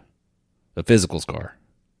your life. A physical scar.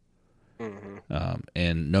 Mm-hmm.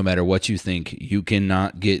 And no matter what you think, you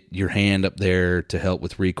cannot get your hand up there to help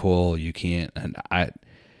with recoil. You can't. And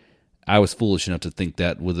I was foolish enough to think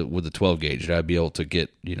that with a 12 gauge, that I'd be able to get,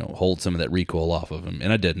 hold some of that recoil off of him.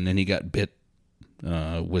 And I didn't. And he got bit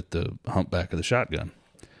with the humpback of the shotgun,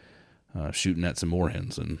 shooting at some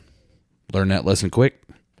moorhens, and learned that lesson quick.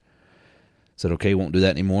 Said, okay, won't do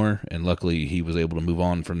that anymore. And luckily he was able to move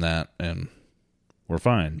on from that, and we're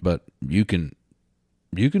fine. But you can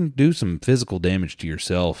do some physical damage to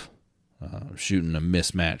yourself shooting a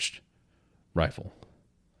mismatched rifle.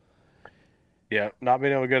 Yeah, not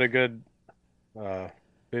being able to get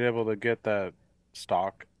being able to get that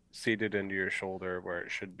stock seated into your shoulder where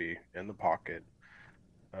it should be in the pocket,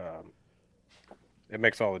 it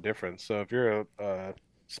makes all the difference. So if you're a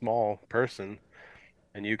small person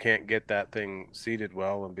and you can't get that thing seated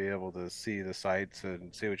well and be able to see the sights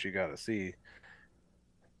and see what you got to see,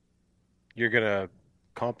 you're going to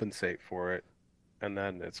compensate for it, and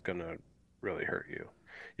then it's going to really hurt you.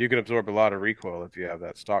 You can absorb a lot of recoil if you have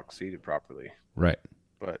that stock seated properly. Right.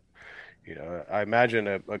 But, I imagine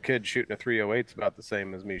a kid shooting a 308 is about the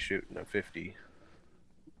same as me shooting a 50.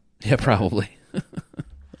 Yeah, probably.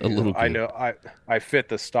 Little kid. I know I fit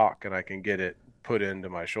the stock and I can get it put into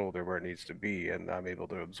my shoulder where it needs to be, and I'm able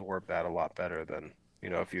to absorb that a lot better than,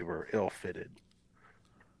 if you were ill-fitted.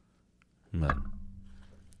 But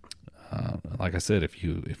like I said, if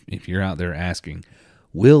you're out there asking,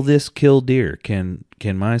 will this kill deer? Can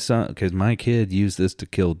my kid use this to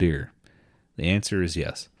kill deer? The answer is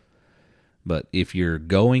yes. But if you're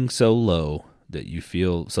going so low that you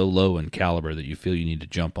feel so low in caliber that you feel you need to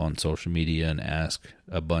jump on social media and ask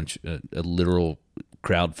a literal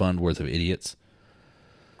crowd fund worth of idiots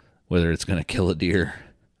whether it's going to kill a deer,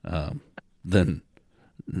 then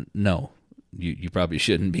no, you probably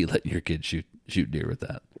shouldn't be letting your kid shoot deer with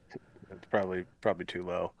that. It's probably too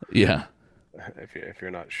low. Yeah. If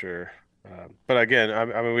you're not sure. But again,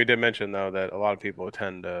 I mean, we did mention though that a lot of people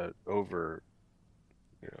tend to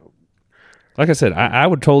like I said, I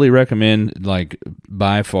would totally recommend, like,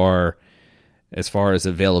 by far, as far as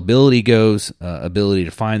availability goes, ability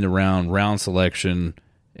to find the round selection,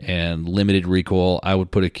 and limited recoil, I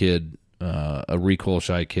would put a recoil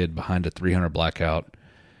shy kid behind a 300 Blackout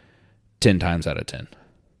 10 times out of 10.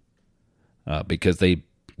 Because they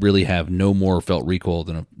really have no more felt recoil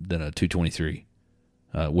than a 223,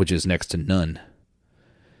 which is next to none.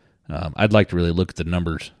 I'd like to really look at the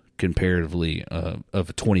numbers comparatively of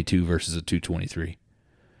a 22 versus a 223.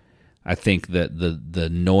 I think that the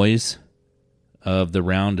noise of the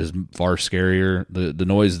round is far scarier. The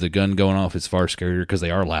noise of the gun going off is far scarier because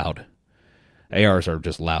they are loud. ARs are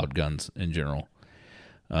just loud guns in general.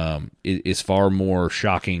 It is far more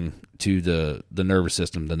shocking to the nervous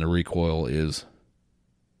system than the recoil is.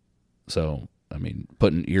 So, I mean,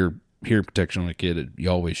 putting ear protection on a kid, you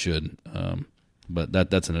always should. But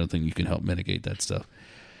that's another thing you can help mitigate that stuff.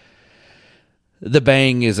 The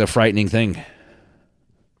bang is a frightening thing.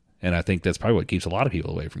 And I think that's probably what keeps a lot of people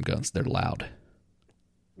away from guns. They're loud.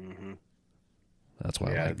 Mm-hmm. That's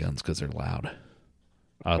why I like guns, because they're loud.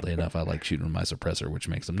 Oddly enough, I like shooting with my suppressor, which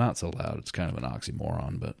makes them not so loud. It's kind of an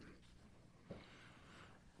oxymoron, but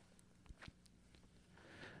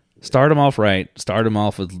start them off right. Start them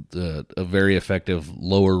off with a very effective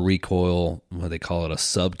lower recoil, what they call it, a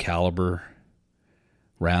sub-caliber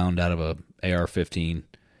round out of a AR-15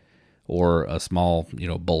 or a small,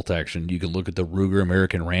 bolt action. You can look at the Ruger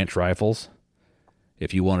American Ranch rifles.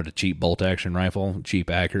 If you wanted a cheap bolt action rifle, cheap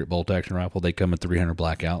accurate bolt action rifle, they come in 300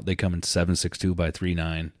 Blackout. They come in 7.62 by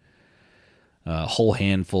 3.9. A whole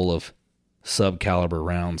handful of sub-caliber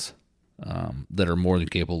rounds that are more than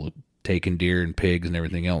capable of taking deer and pigs and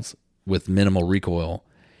everything else with minimal recoil,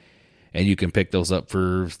 and you can pick those up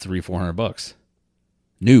for $300-400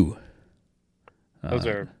 new. Those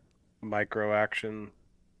are micro action,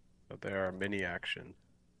 but they are mini action.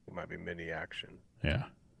 It might be mini action. Yeah.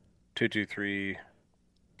 223,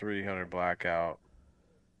 300 Blackout.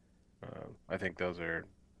 I think those are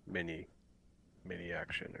mini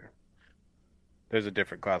action. Or there's a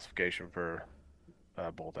different classification for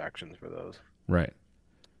bolt actions for those. Right.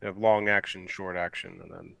 They have long action, short action,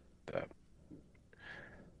 and then the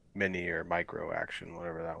mini or micro action,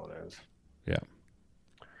 whatever that one is. Yeah.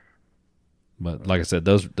 But like I said,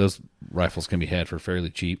 those rifles can be had for fairly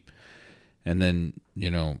cheap. And then,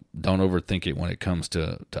 don't overthink it when it comes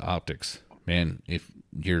to optics. Man, if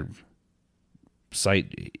your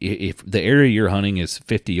sight, if the area you're hunting is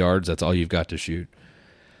 50 yards, that's all you've got to shoot.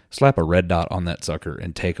 Slap a red dot on that sucker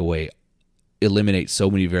and eliminate so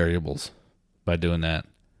many variables by doing that,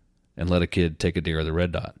 and let a kid take a deer with a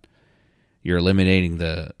red dot. You're eliminating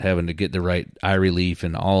having to get the right eye relief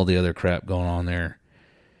and all the other crap going on there.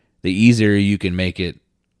 The easier you can make it,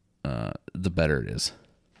 the better it is.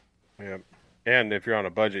 Yeah. And if you're on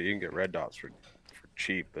a budget, you can get red dots for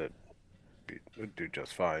cheap that would do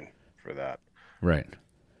just fine for that. Right.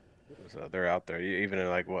 So they're out there. Even in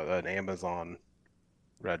an Amazon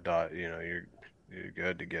red dot, you're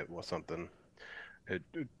good to get something.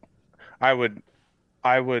 I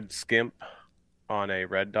would skimp on a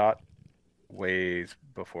red dot ways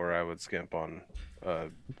before I would skimp on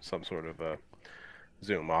some sort of a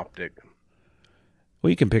zoom optic. Well,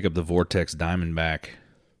 you can pick up the Vortex Diamondback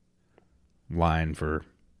line for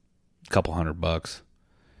a couple $100,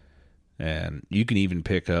 and you can even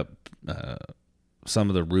pick up some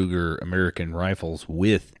of the Ruger American rifles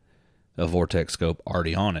with a Vortex scope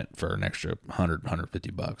already on it for an extra $150.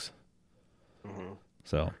 Mm-hmm.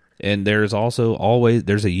 So, and there's also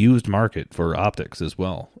there's a used market for optics as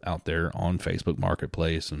well out there on Facebook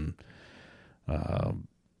Marketplace, and I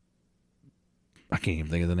can't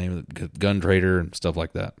even think of the name of the Gun Trader and stuff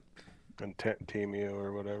like that. And Temu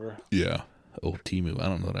or whatever. Yeah. Oh, Temu. I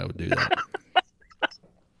don't know that I would do that.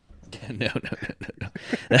 No.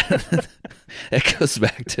 That goes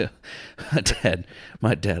back to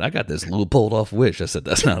my dad. I got this Leupold off Wish. I said,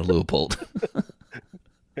 that's not a Leupold.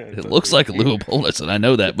 It looks like a Leupold. I said, I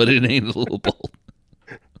know that, but it ain't a Leupold.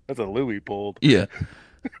 That's a Louis-pold. Yeah.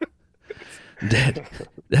 Dad,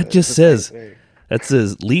 that just says... That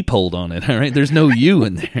says Leopold on it, all right? There's no U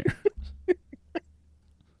in there.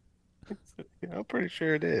 Yeah, I'm pretty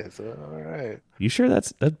sure it is. All right. You sure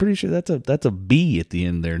I'm pretty sure that's a B at the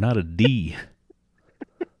end there, not a D.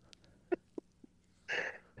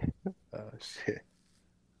 Shit.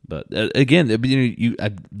 But again,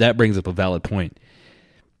 that brings up a valid point.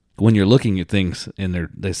 When you're looking at things and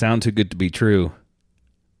they sound too good to be true,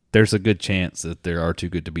 there's a good chance that they are too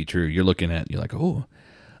good to be true. You're like, oh,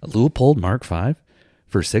 a Leupold Mark V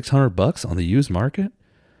for $600 on the used market?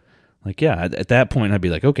 Like, yeah, at that point, I'd be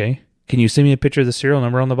like, okay, can you send me a picture of the serial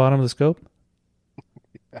number on the bottom of the scope?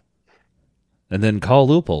 Yeah. And then call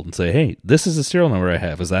Leupold and say, hey, this is the serial number I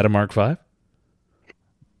have. Is that a Mark V?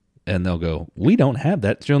 And they'll go, we don't have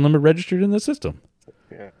that serial number registered in the system.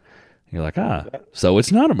 Yeah. You're like, so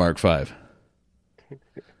it's not a Mark V.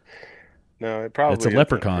 No, it probably It's a isn't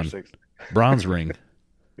leprechaun. Bronze ring.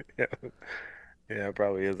 Yeah. Yeah, it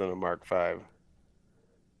probably isn't a Mark V.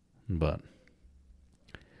 But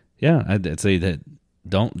yeah, I'd say that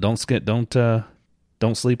don't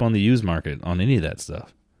sleep on the used market on any of that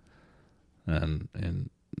stuff. And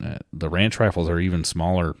the ranch rifles are even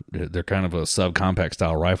smaller. They're kind of a subcompact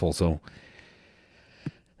style rifle, so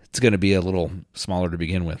it's going to be a little smaller to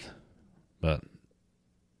begin with. But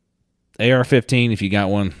AR-15, if you got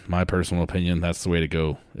one, my personal opinion, that's the way to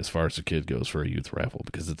go as far as the kid goes for a youth rifle,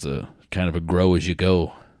 because it's a kind of a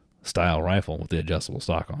grow-as-you-go style rifle with the adjustable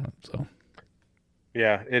stock on it. So,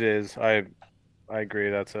 yeah, it is. I agree.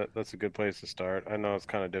 That's a good place to start. I know it's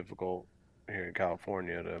kind of difficult here in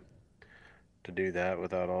California to do that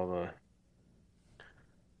without all the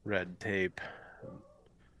red tape and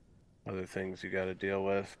other things you got to deal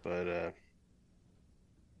with, but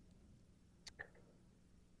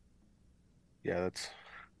yeah,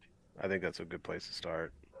 I think that's a good place to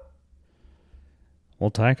start. well,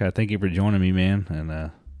 Tyke, I thank you for joining me, man, and I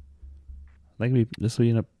think this will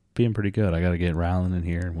end up being pretty good. I got to get Rylan in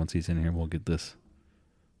here, and once he's in here, we'll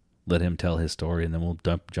let him tell his story, and then we'll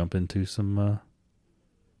jump into some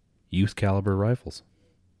youth caliber rifles.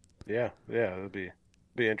 Yeah, it'll be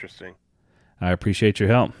interesting. I appreciate your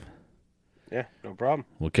help. Yeah, no problem.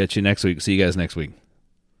 We'll catch you next week. See you guys next week.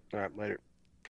 All right, later.